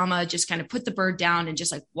 no drama, just kind of put the bird down and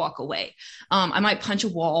just like walk away. I might punch a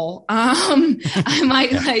wall. I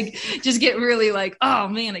might like just get really like, oh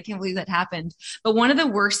man, I can't believe that happened. But one of the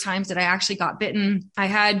worst times that I actually got bitten, I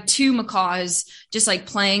had two macaws just like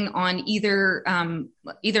playing on either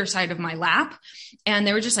side of my lap. And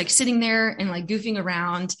they were just like sitting there and like goofing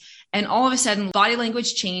around. And all of a sudden body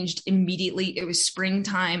language changed immediately. It was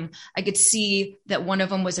springtime. I could see that one of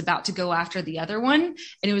them was about to go after the other one. And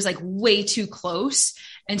it was like way too close.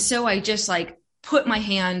 And so I just like put my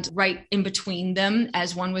hand right in between them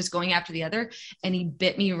as one was going after the other. And he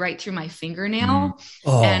bit me right through my fingernail.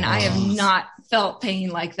 And I have not felt pain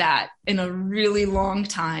like that in a really long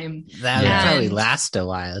time. That would probably last a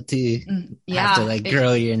while too. Yeah. Have to like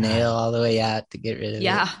grow your nail all the way out to get rid of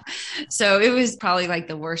it. So it was probably like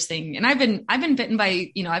the worst thing. And I've been bitten by,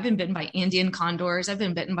 you know, I've been bitten by Indian condors. I've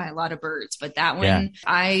been bitten by a lot of birds, but that one,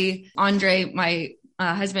 Andre, my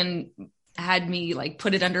husband, had me like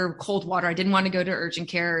put it under cold water. I didn't want to go to urgent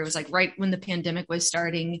care. It was like right when the pandemic was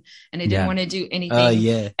starting and I didn't want to do anything. Oh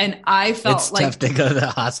yeah. And I felt it's tough to go to the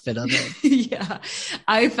hospital then.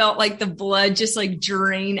 I felt like the blood just like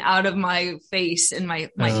drain out of my face and my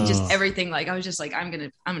just everything. Like I was just like, I'm going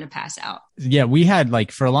to pass out. Yeah. We had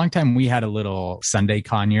like for a long time, we had a little Sunday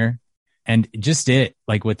conure and just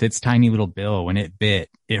like with its tiny little bill, when it bit,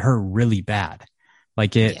 it hurt really bad.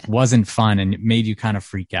 Like it wasn't fun and it made you kind of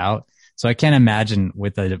freak out. So I can't imagine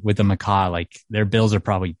with a macaw, like their bills are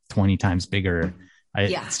probably 20 times bigger.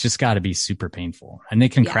 It's just got to be super painful. And they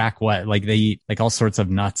can crack like they eat like all sorts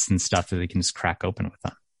of nuts and stuff that they can just crack open with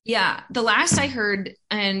them. Yeah. The last I heard,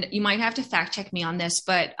 and you might have to fact check me on this,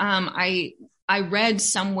 but I read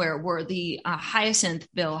somewhere where the hyacinth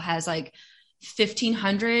bill has like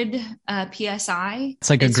 1,500 PSI.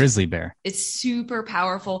 It's like a grizzly bear. It's super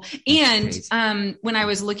powerful. That's and when I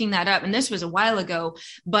was looking that up, and this was a while ago,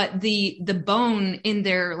 but the bone in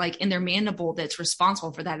their mandible that's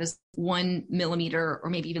responsible for that is 1 millimeter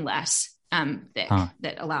or maybe even less thick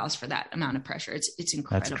that allows for that amount of pressure. It's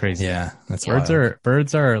incredible. That's crazy. Yeah. That's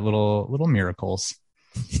birds are little miracles.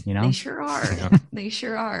 You know, they sure are. They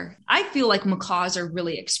sure are. I feel like macaws are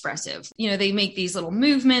really expressive. You know, they make these little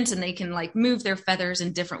movements and they can like move their feathers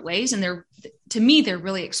in different ways. And to me, they're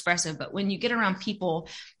really expressive. But when you get around people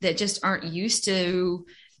that just aren't used to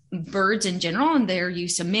birds in general, and they're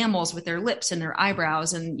used to mammals with their lips and their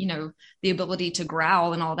eyebrows and, you know, the ability to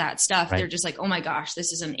growl and all that stuff, they're just like, oh my gosh,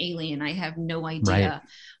 this is an alien. I have no idea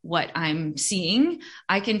what I'm seeing.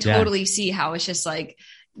 I can totally see how it's just like,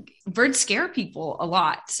 birds scare people a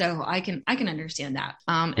lot. So I can understand that.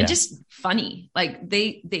 And just funny. Like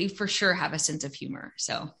they for sure have a sense of humor.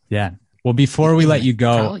 So yeah. Well, before we let you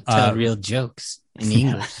go, tell real jokes in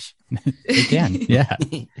English. They can. Yeah.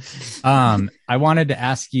 I wanted to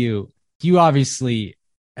ask you obviously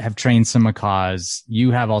have trained some macaws.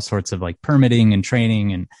 You have all sorts of like permitting and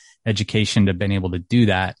training and education to been able to do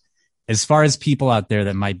that. As far as people out there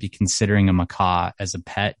that might be considering a macaw as a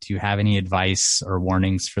pet, do you have any advice or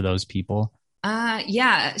warnings for those people?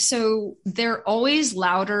 Yeah. So they're always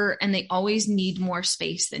louder and they always need more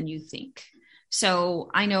space than you think. So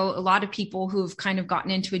I know a lot of people who've kind of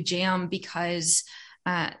gotten into a jam because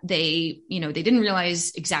they didn't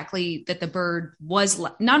realize exactly that the bird was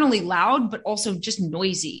not only loud, but also just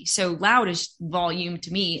noisy. So loud is volume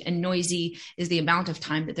to me, and noisy is the amount of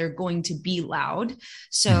time that they're going to be loud.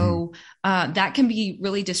 So that can be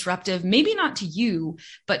really disruptive, maybe not to you,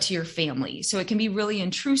 but to your family. So it can be really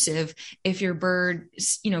intrusive if your bird,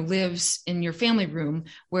 lives in your family room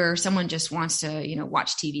where someone just wants to,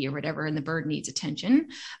 watch TV or whatever, and the bird needs attention.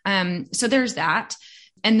 So there's that.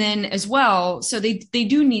 And then as well, so they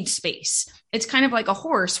do need space. It's kind of like a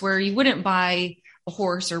horse where you wouldn't buy a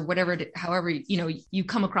horse or whatever, however, you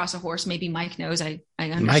come across a horse. Maybe Mike knows, I I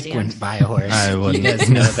understand. Mike wouldn't buy a horse. I wouldn't. You guys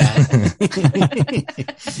know that.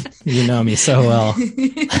 You know me so well.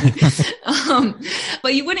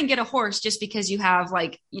 But you wouldn't get a horse just because you have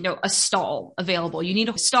like, a stall available. You need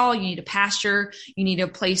a stall, you need a pasture, you need a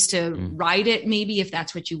place to ride it, maybe if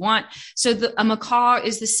that's what you want. So a macaw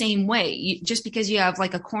is the same way. Just because you have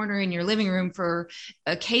like a corner in your living room for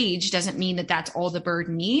a cage doesn't mean that that's all the bird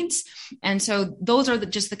needs. And so those are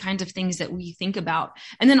just the kinds of things that we think about.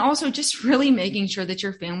 And then also just really making sure that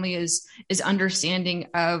your family is understanding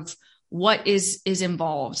of what is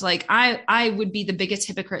involved. Like I would be the biggest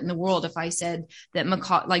hypocrite in the world if I said that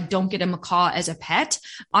macaw, like, don't get a macaw as a pet.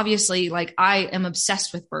 Obviously, like, I am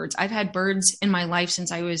obsessed with birds. I've had birds in my life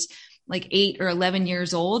since I was like 8 or 11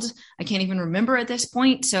 years old. I can't even remember at this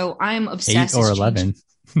point. So I'm obsessed. 8 or 11.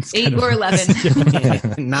 8 or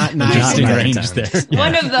 11. Not Interesting nine. range there.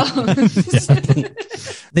 One of those.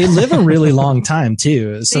 They live a really long time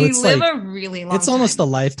too. So They it's live like, a really long it's almost a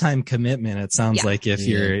time. lifetime commitment. It sounds Yeah. like if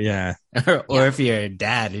you're, Or if you're a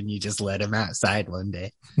dad and you just let him outside one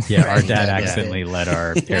day. Yeah, our Right. dad Yeah. accidentally let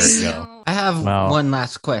our parrot I go. know. I have Well- one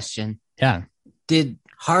last question. Yeah. Did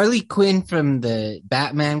Harley Quinn from the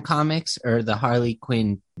Batman comics or the Harley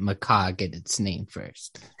Quinn macaw get its name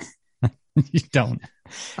first? You don't.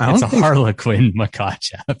 I don't It's a think- Harlequin macaw,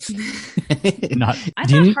 Jeff. Not. I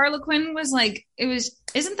Do you thought need- Harlequin was like,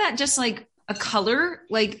 isn't that just like a color?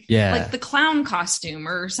 Like, Yeah. like the clown costume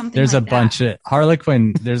or something There's like a bunch of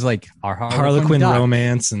Harlequin. There's like our Harlequin duck.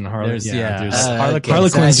 romance and There's- there's Harlequin-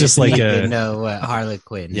 Harlequin's I just like need a to know what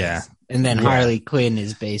Harlequin Yeah. is. And then Yeah. Harley Quinn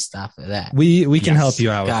is based off of that. we can Yes. help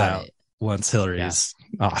you out with Got that it. once Hillary's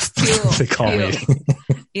off Cool. to call me.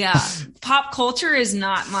 Yeah. Pop culture is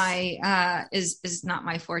not my, is not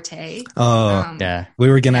my forte. Oh, Yeah. we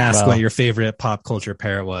were gonna ask Well- what your favorite pop culture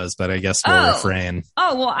parrot was, but I guess we'll Oh. refrain.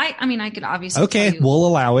 Oh, well, I mean, I could obviously Okay, tell you. we'll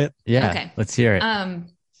allow it. Yeah. Okay. Let's hear it.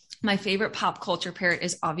 My favorite pop culture parrot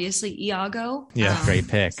is obviously Iago. Yeah, Great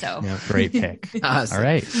pick. So Yeah. Great pick. Awesome. All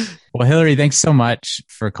right. Well, Hillary, thanks so much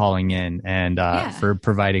for calling in and Yeah. for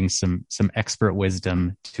providing some expert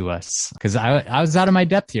wisdom to us. Because I was out of my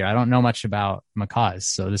depth here. I don't know much about macaws,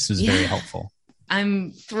 so this was very Yeah. helpful.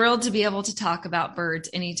 I'm thrilled to be able to talk about birds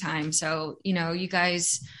anytime. So, you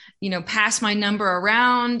guys, pass my number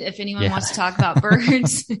around if anyone Yeah. wants to talk about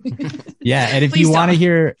birds. Yeah, and if Please you want to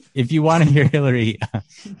don't. hear Hillary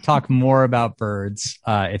talk more about birds,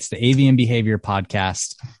 it's the Avian Behavior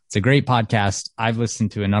Podcast. It's a great podcast. I've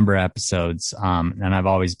listened to a number of episodes, and I've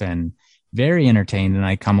always been very entertained, and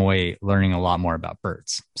I come away learning a lot more about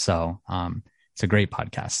birds. So, it's a great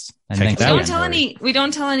podcast. And Check thanks it we out. don't again, tell Hillary. any. We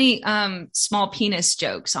don't tell any small penis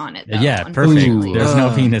jokes on it. Though, Yeah, perfect. unfortunately. There's no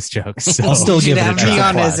Ugh. penis jokes. So. I'll still You give should it a have try. me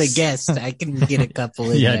on Plus. as a guest. I can get a couple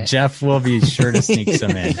in Yeah, there. Jeff will be sure to sneak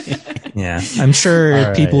some in. Yeah, I'm sure All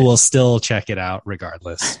right. people will still check it out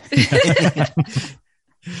regardless.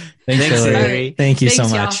 Thanks, Hillary. Hillary. Thank you so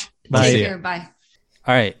Thanks, y'all. much. Bye. Bye. Take care. Bye.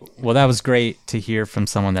 All right. Well, that was great to hear from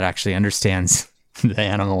someone that actually understands the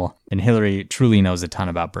animal. And Hillary truly knows a ton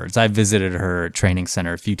about birds. I've visited her training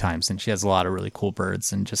center a few times, and she has a lot of really cool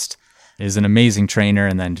birds and just is an amazing trainer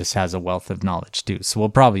and then just has a wealth of knowledge too. So we'll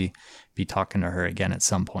probably be talking to her again at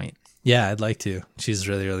some point. Yeah, I'd like to. She's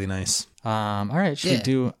really, really nice. All right. Should we Yeah.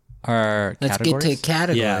 do our Let's categories? get to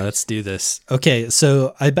categories. Yeah, let's do this. Okay,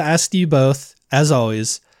 so I asked you both, as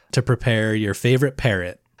always, to prepare your favorite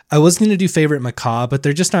parrot. I was going to do favorite macaw, but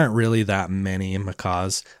there just aren't really that many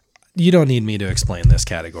macaws. You don't need me to explain this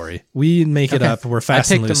category. We make it Okay. up. We're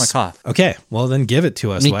fast I and picked a loose. macaw. Okay, well then give it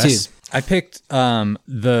to us, Me Wes. too. I picked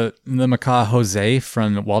the macaw Jose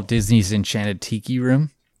from Walt Disney's Enchanted Tiki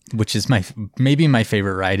Room, which is maybe my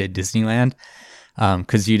favorite ride at Disneyland.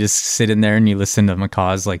 Because you just sit in there and you listen to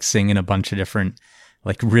macaws like sing in a bunch of different,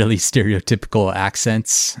 like really stereotypical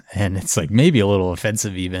accents, and it's like maybe a little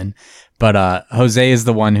offensive even. But Jose is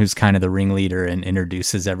the one who's kind of the ringleader and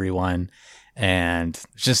introduces everyone, and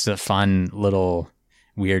it's just a fun little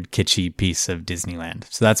weird kitschy piece of Disneyland.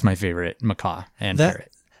 So that's my favorite macaw and parrot.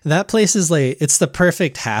 That place is like, it's the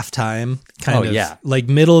perfect halftime kind Oh, of, yeah. like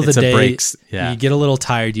middle of It's the a day. breaks, yeah. You get a little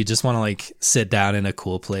tired. You just want to like sit down in a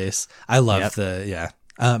cool place. I love Yep.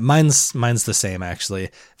 mine's the same actually.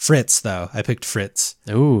 Fritz though. I picked Fritz,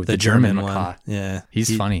 Ooh, the German macaw. one. Yeah.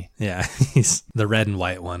 He's funny. Yeah. He's the red and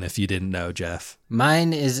white one. If you didn't know, Jeff.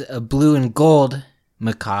 Mine is a blue and gold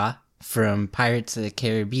macaw from Pirates of the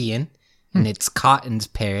Caribbean, and it's Cotton's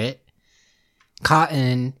parrot.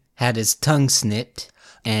 Cotton had his tongue snipped,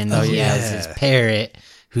 and he has his yeah. parrot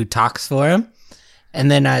who talks for him. And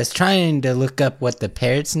then I was trying to look up what the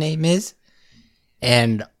parrot's name is,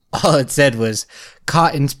 and all it said was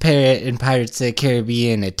Cotton's parrot in Pirates of the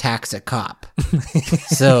Caribbean attacks a cop.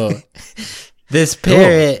 So This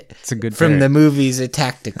parrot It's a good from parrot. the movies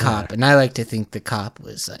attacked a cop, and I like to think the cop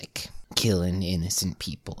was like killing innocent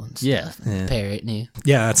people and stuff. Yeah. The parrot knew.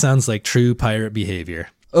 Yeah, that sounds like true pirate behavior.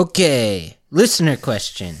 Okay, listener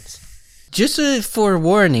questions. Just a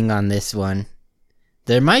forewarning on this one.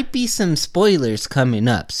 There might be some spoilers coming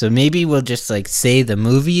up, so maybe we'll just like say the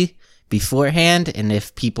movie beforehand, and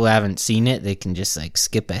if people haven't seen it, they can just like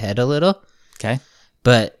skip ahead a little. Okay.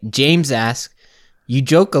 But James asks, you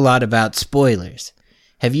joke a lot about spoilers.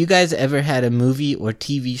 Have you guys ever had a movie or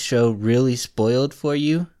TV show really spoiled for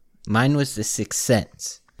you? Mine was The Sixth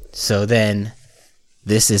Sense. So then,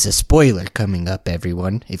 this is a spoiler coming up,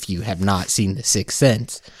 everyone, if you have not seen The Sixth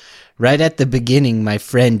Sense. Right at the beginning, my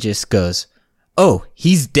friend just goes, oh,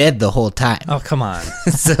 he's dead the whole time. Oh, come on.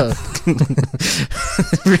 So,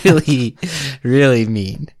 really, really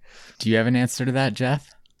mean. Do you have an answer to that, Jeff?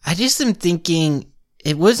 I just am thinking,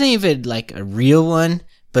 it wasn't even like a real one,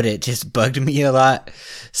 but it just bugged me a lot.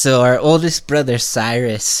 So our oldest brother,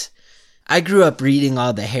 Cyrus, I grew up reading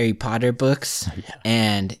all the Harry Potter books,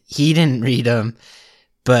 and he didn't read them.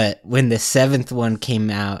 But when the 7th one came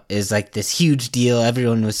out, it was like this huge deal.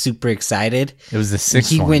 Everyone was super excited. It was the 6th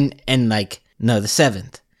He one. went and no, the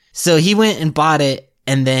 7th. So he went and bought it,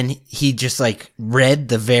 and then he just like read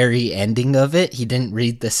the very ending of it. He didn't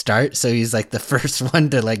read the start, so he's like the first one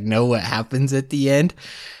to like know what happens at the end.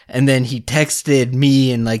 And then he texted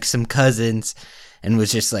me and like some cousins and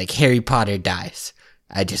was just like, Harry Potter dies.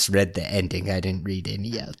 I just read the ending. I didn't read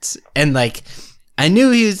any else. And like, I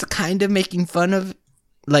knew he was kind of making fun of,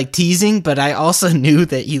 like, teasing, but I also knew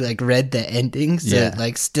that he like read the ending, so it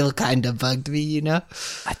like still kind of bugged me, you know?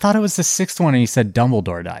 I thought it was the 6th one and he said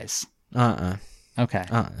Dumbledore dies. Okay.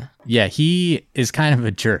 Yeah, he is kind of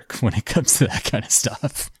a jerk when it comes to that kind of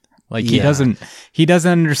stuff. Like he doesn't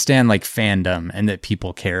understand like fandom and that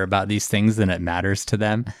people care about these things and it matters to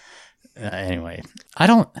them. Anyway,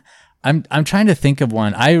 I'm trying to think of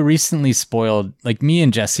one. I recently spoiled, like me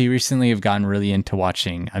and Jesse recently have gotten really into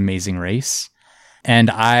watching Amazing Race.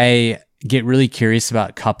 And I get really curious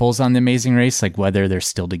about couples on The Amazing Race, like whether they're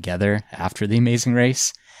still together after The Amazing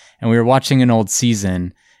Race. And we were watching an old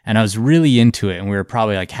season and I was really into it. And we were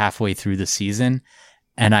probably like halfway through the season.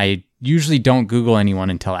 And I usually don't Google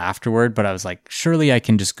anyone until afterward, but I was like, surely I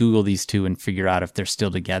can just Google these two and figure out if they're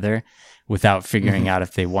still together without figuring out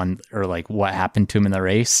if they won or like what happened to them in the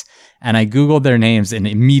race. And I Googled their names and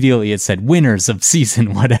immediately it said winners of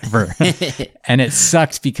season whatever. And it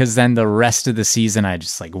sucked because then the rest of the season, I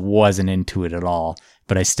just like wasn't into it at all,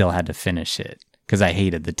 but I still had to finish it because I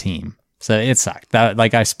hated the team. So it sucked. That,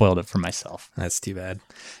 like, I spoiled it for myself. That's too bad.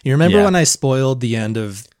 You remember when I spoiled the end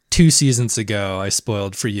of 2 seasons ago, I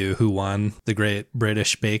spoiled for you who won the Great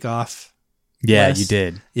British Bake Off? Yeah, Wes? you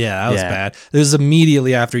did. Yeah, that was bad. It was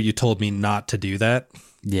immediately after you told me not to do that.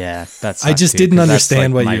 Yeah, that's. I just didn't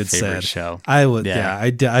understand what you had favorite said. Show. I would. Yeah,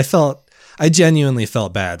 I did. I genuinely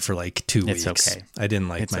felt bad for like 2 weeks. It's okay. I didn't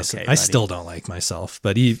like myself. Okay, I still don't like myself,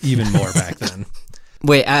 but even more back then.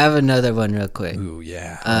 Wait, I have another one real quick. Ooh,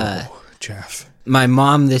 yeah. Jeff. My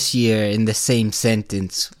mom this year in the same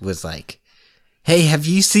sentence was like, hey, have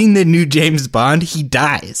you seen the new James Bond? He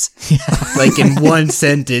dies. Like in one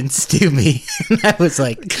sentence to me. And I was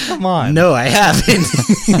like, come on. No, I haven't.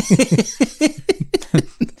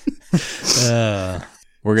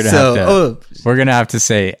 We're gonna have to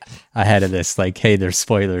say ahead of this, like, hey, there's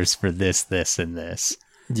spoilers for this, this, and this.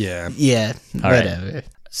 Yeah. Yeah, All whatever. right.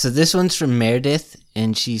 So this one's from Meredith,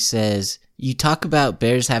 and she says, you talk about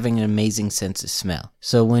bears having an amazing sense of smell.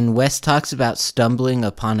 So when Wes talks about stumbling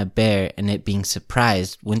upon a bear and it being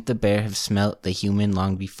surprised, wouldn't the bear have smelt the human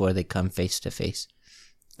long before they come face to face?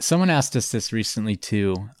 Someone asked us this recently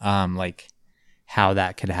too, like how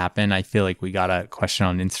that could happen. I feel like we got a question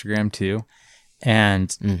on Instagram too.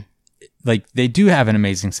 And like they do have an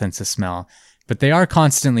amazing sense of smell, but they are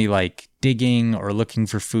constantly like digging or looking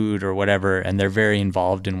for food or whatever, and they're very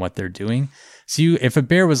involved in what they're doing. So if a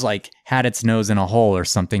bear was like had its nose in a hole or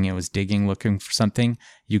something, it was digging, looking for something,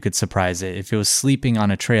 you could surprise it. If it was sleeping on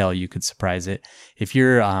a trail, you could surprise it. If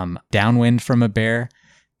you're downwind from a bear,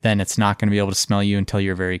 then it's not going to be able to smell you until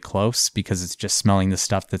you're very close because it's just smelling the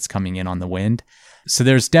stuff that's coming in on the wind. So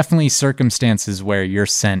there's definitely circumstances where your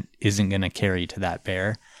scent isn't going to carry to that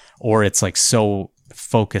bear, or it's like so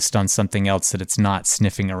focused on something else that it's not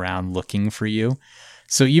sniffing around looking for you.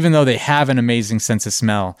 So even though they have an amazing sense of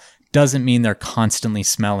smell, doesn't mean they're constantly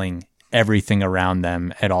smelling everything around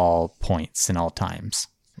them at all points and all times.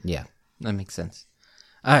 Yeah, that makes sense.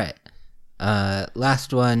 All right.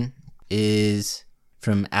 Last one is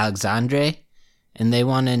from Alexandre, and they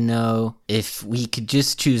want to know if we could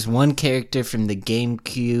just choose one character from the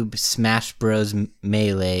GameCube Smash Bros.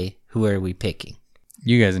 Melee, Who are we picking?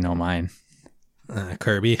 You guys know mine.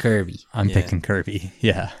 Kirby. Kirby. I'm picking Kirby.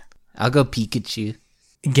 Yeah. I'll go Pikachu.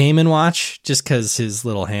 Game & Watch, just because his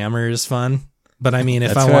little hammer is fun. But I mean,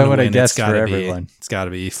 if That's I what I want to would've win, guessed for everyone. It's got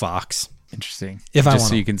to be Fox. Interesting. If I just so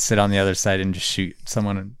wanna- you can sit on the other side and just shoot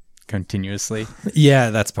someone continuously. Yeah,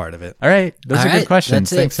 that's part of it. All right. Those All are right, good questions.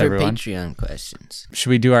 That's Thanks, it for everyone. Patreon questions. Should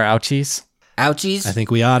we do our ouchies? Ouchies? I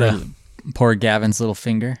think we ought to. Poor Gavin's little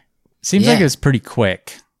finger. Seems Yeah. like it was pretty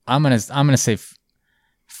quick. I'm gonna say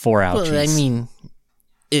 4 ouchies. Well, I mean,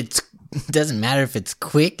 it doesn't matter if it's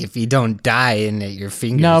quick if you don't die and your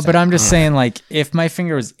fingers. no, but are- I'm just saying, like, if my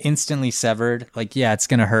finger was instantly severed, like, yeah, it's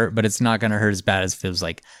gonna hurt, but it's not gonna hurt as bad as if it was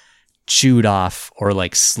like chewed off or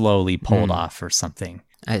like slowly pulled off or something.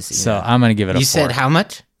 I see. So I'm gonna give it a 4. you said how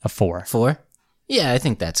much? A 4. 4? Yeah, I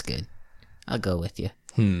think that's good. I'll go with you.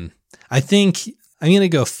 I think I'm going to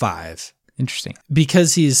go 5. Interesting.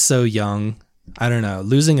 Because he's so young, I don't know.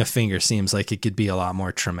 Losing a finger seems like it could be a lot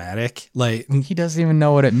more traumatic. Like, He doesn't even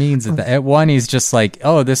know what it means. At one, he's just like,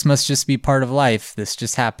 oh, this must just be part of life. This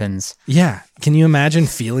just happens. yeah. Can you imagine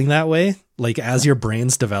feeling that way? Like, as your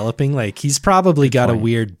brain's developing? Like, he's probably got a point.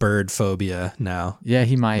 weird bird phobia now. Yeah,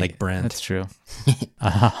 he might. Like Brent. That's true.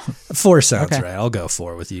 4 sounds Okay. right. I'll go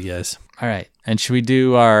 4 with you guys. All right. And should we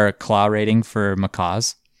do our claw rating for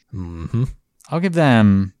macaws? Mm-hmm. I'll give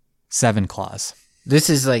them 7 claws. This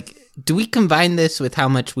is like, do we combine this with how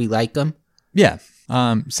much we like them? Yeah.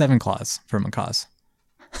 7 claws for macaws.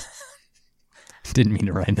 Didn't mean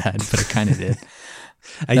to write that, but it kind of did.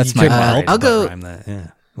 That's my help I'll but go- rhyme that. Yeah.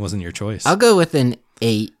 It wasn't your choice. I'll go with an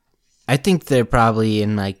 8. I think they're probably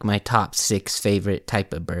in like my top 6 favorite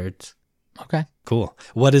type of birds. Okay. Cool.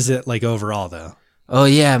 What is it like overall, though? Oh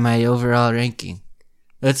yeah, my overall ranking.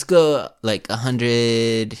 Let's go like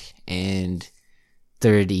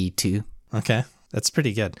 132. Okay. That's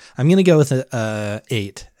pretty good. I'm going to go with a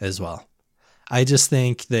 8 as well. I just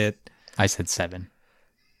think that, I said 7.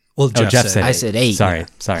 well, Oh, Jeff, Jeff said said I said 8.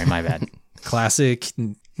 Sorry, my bad. classic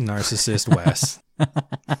narcissist Wes.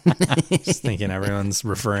 Just thinking everyone's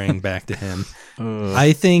referring back to him.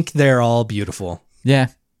 I think they're all beautiful. Yeah.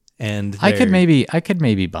 And I could they're-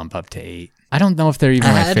 maybe bump up to 8. I don't know if they're even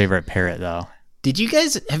I my had- favorite parrot though.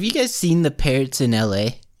 Have you guys seen the parrots in LA?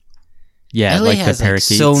 Yeah, LA like has the like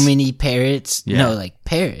parakeets. so many parrots. Yeah. No, like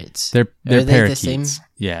parrots. They're Are they the parakeets. same?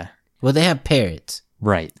 Yeah. Well, they have parrots.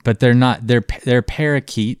 Right, but they're not. They're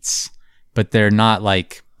parakeets, but they're not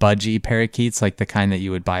like budgie parakeets, like the kind that you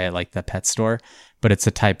would buy at like the pet store. But it's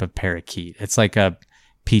a type of parakeet. It's like a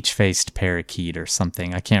peach-faced parakeet or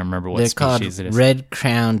something. I can't remember what They're species called it is.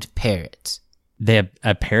 red-crowned parrots. They have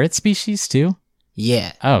a parrot species too.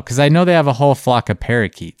 Yeah. Oh, because I know they have a whole flock of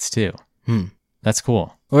parakeets too. That's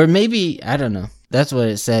cool. Or maybe, I don't know. That's what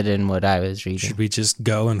it said in what I was reading. Should we just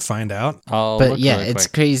go and find out? I'll But look yeah, really it's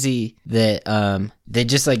quick. crazy that they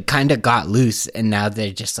just like kind of got loose and now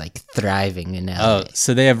they're just like thriving in LA. Oh,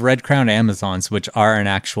 so they have red-crowned Amazons, which are an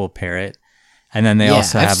actual parrot, and then they yeah,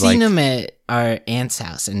 also I've have seen like them at our aunt's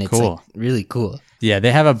house and it's Cool. like really cool. yeah,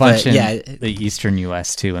 they have a bunch But, in yeah, the eastern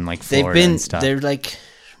U.S. too, and like They've Florida been, and stuff. they're like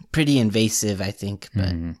pretty invasive, I think,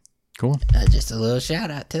 but Cool. just a little shout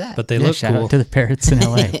out to that. But they Yeah, look shout cool. out to the parrots in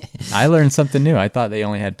LA. I learned something new. I thought they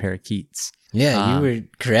only had parakeets. yeah, you were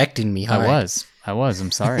correcting me hard. I was. I'm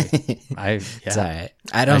sorry. It's all right.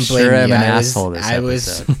 I don't sure blame am you. an I was, asshole this I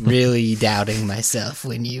was episode. really doubting myself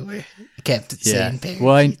when you were kept saying parakeets.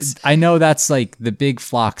 Well, I know that's like the big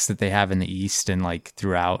flocks that they have in the East and like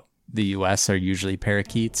throughout the U.S. are usually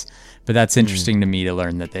parakeets. But that's interesting to me to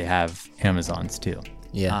learn that they have Amazons too.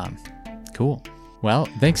 Yeah. Cool. Well,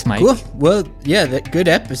 thanks, Mike. Cool. Well, yeah, good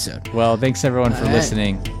episode. Well, thanks everyone for All right.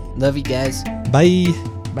 listening. Love you guys. Bye.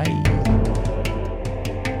 Bye.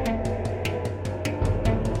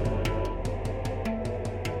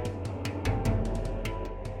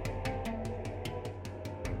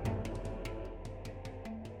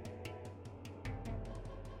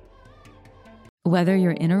 Whether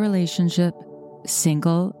you're in a relationship,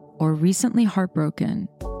 single, or recently heartbroken,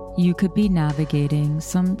 you could be navigating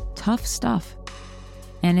some tough stuff.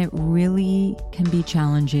 And it really can be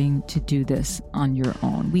challenging to do this on your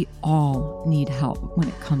own. We all need help when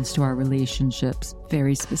it comes to our relationships,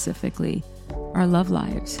 very specifically, our love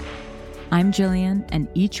lives. I'm Jillian, and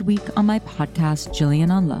each week on my podcast,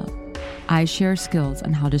 Jillian on Love, I share skills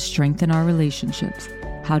on how to strengthen our relationships,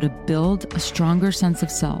 how to build a stronger sense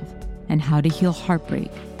of self, and how to heal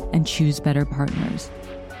heartbreak and choose better partners.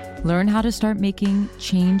 Learn how to start making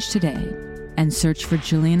change today and search for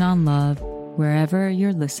Jillian on Love wherever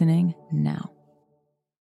you're listening now.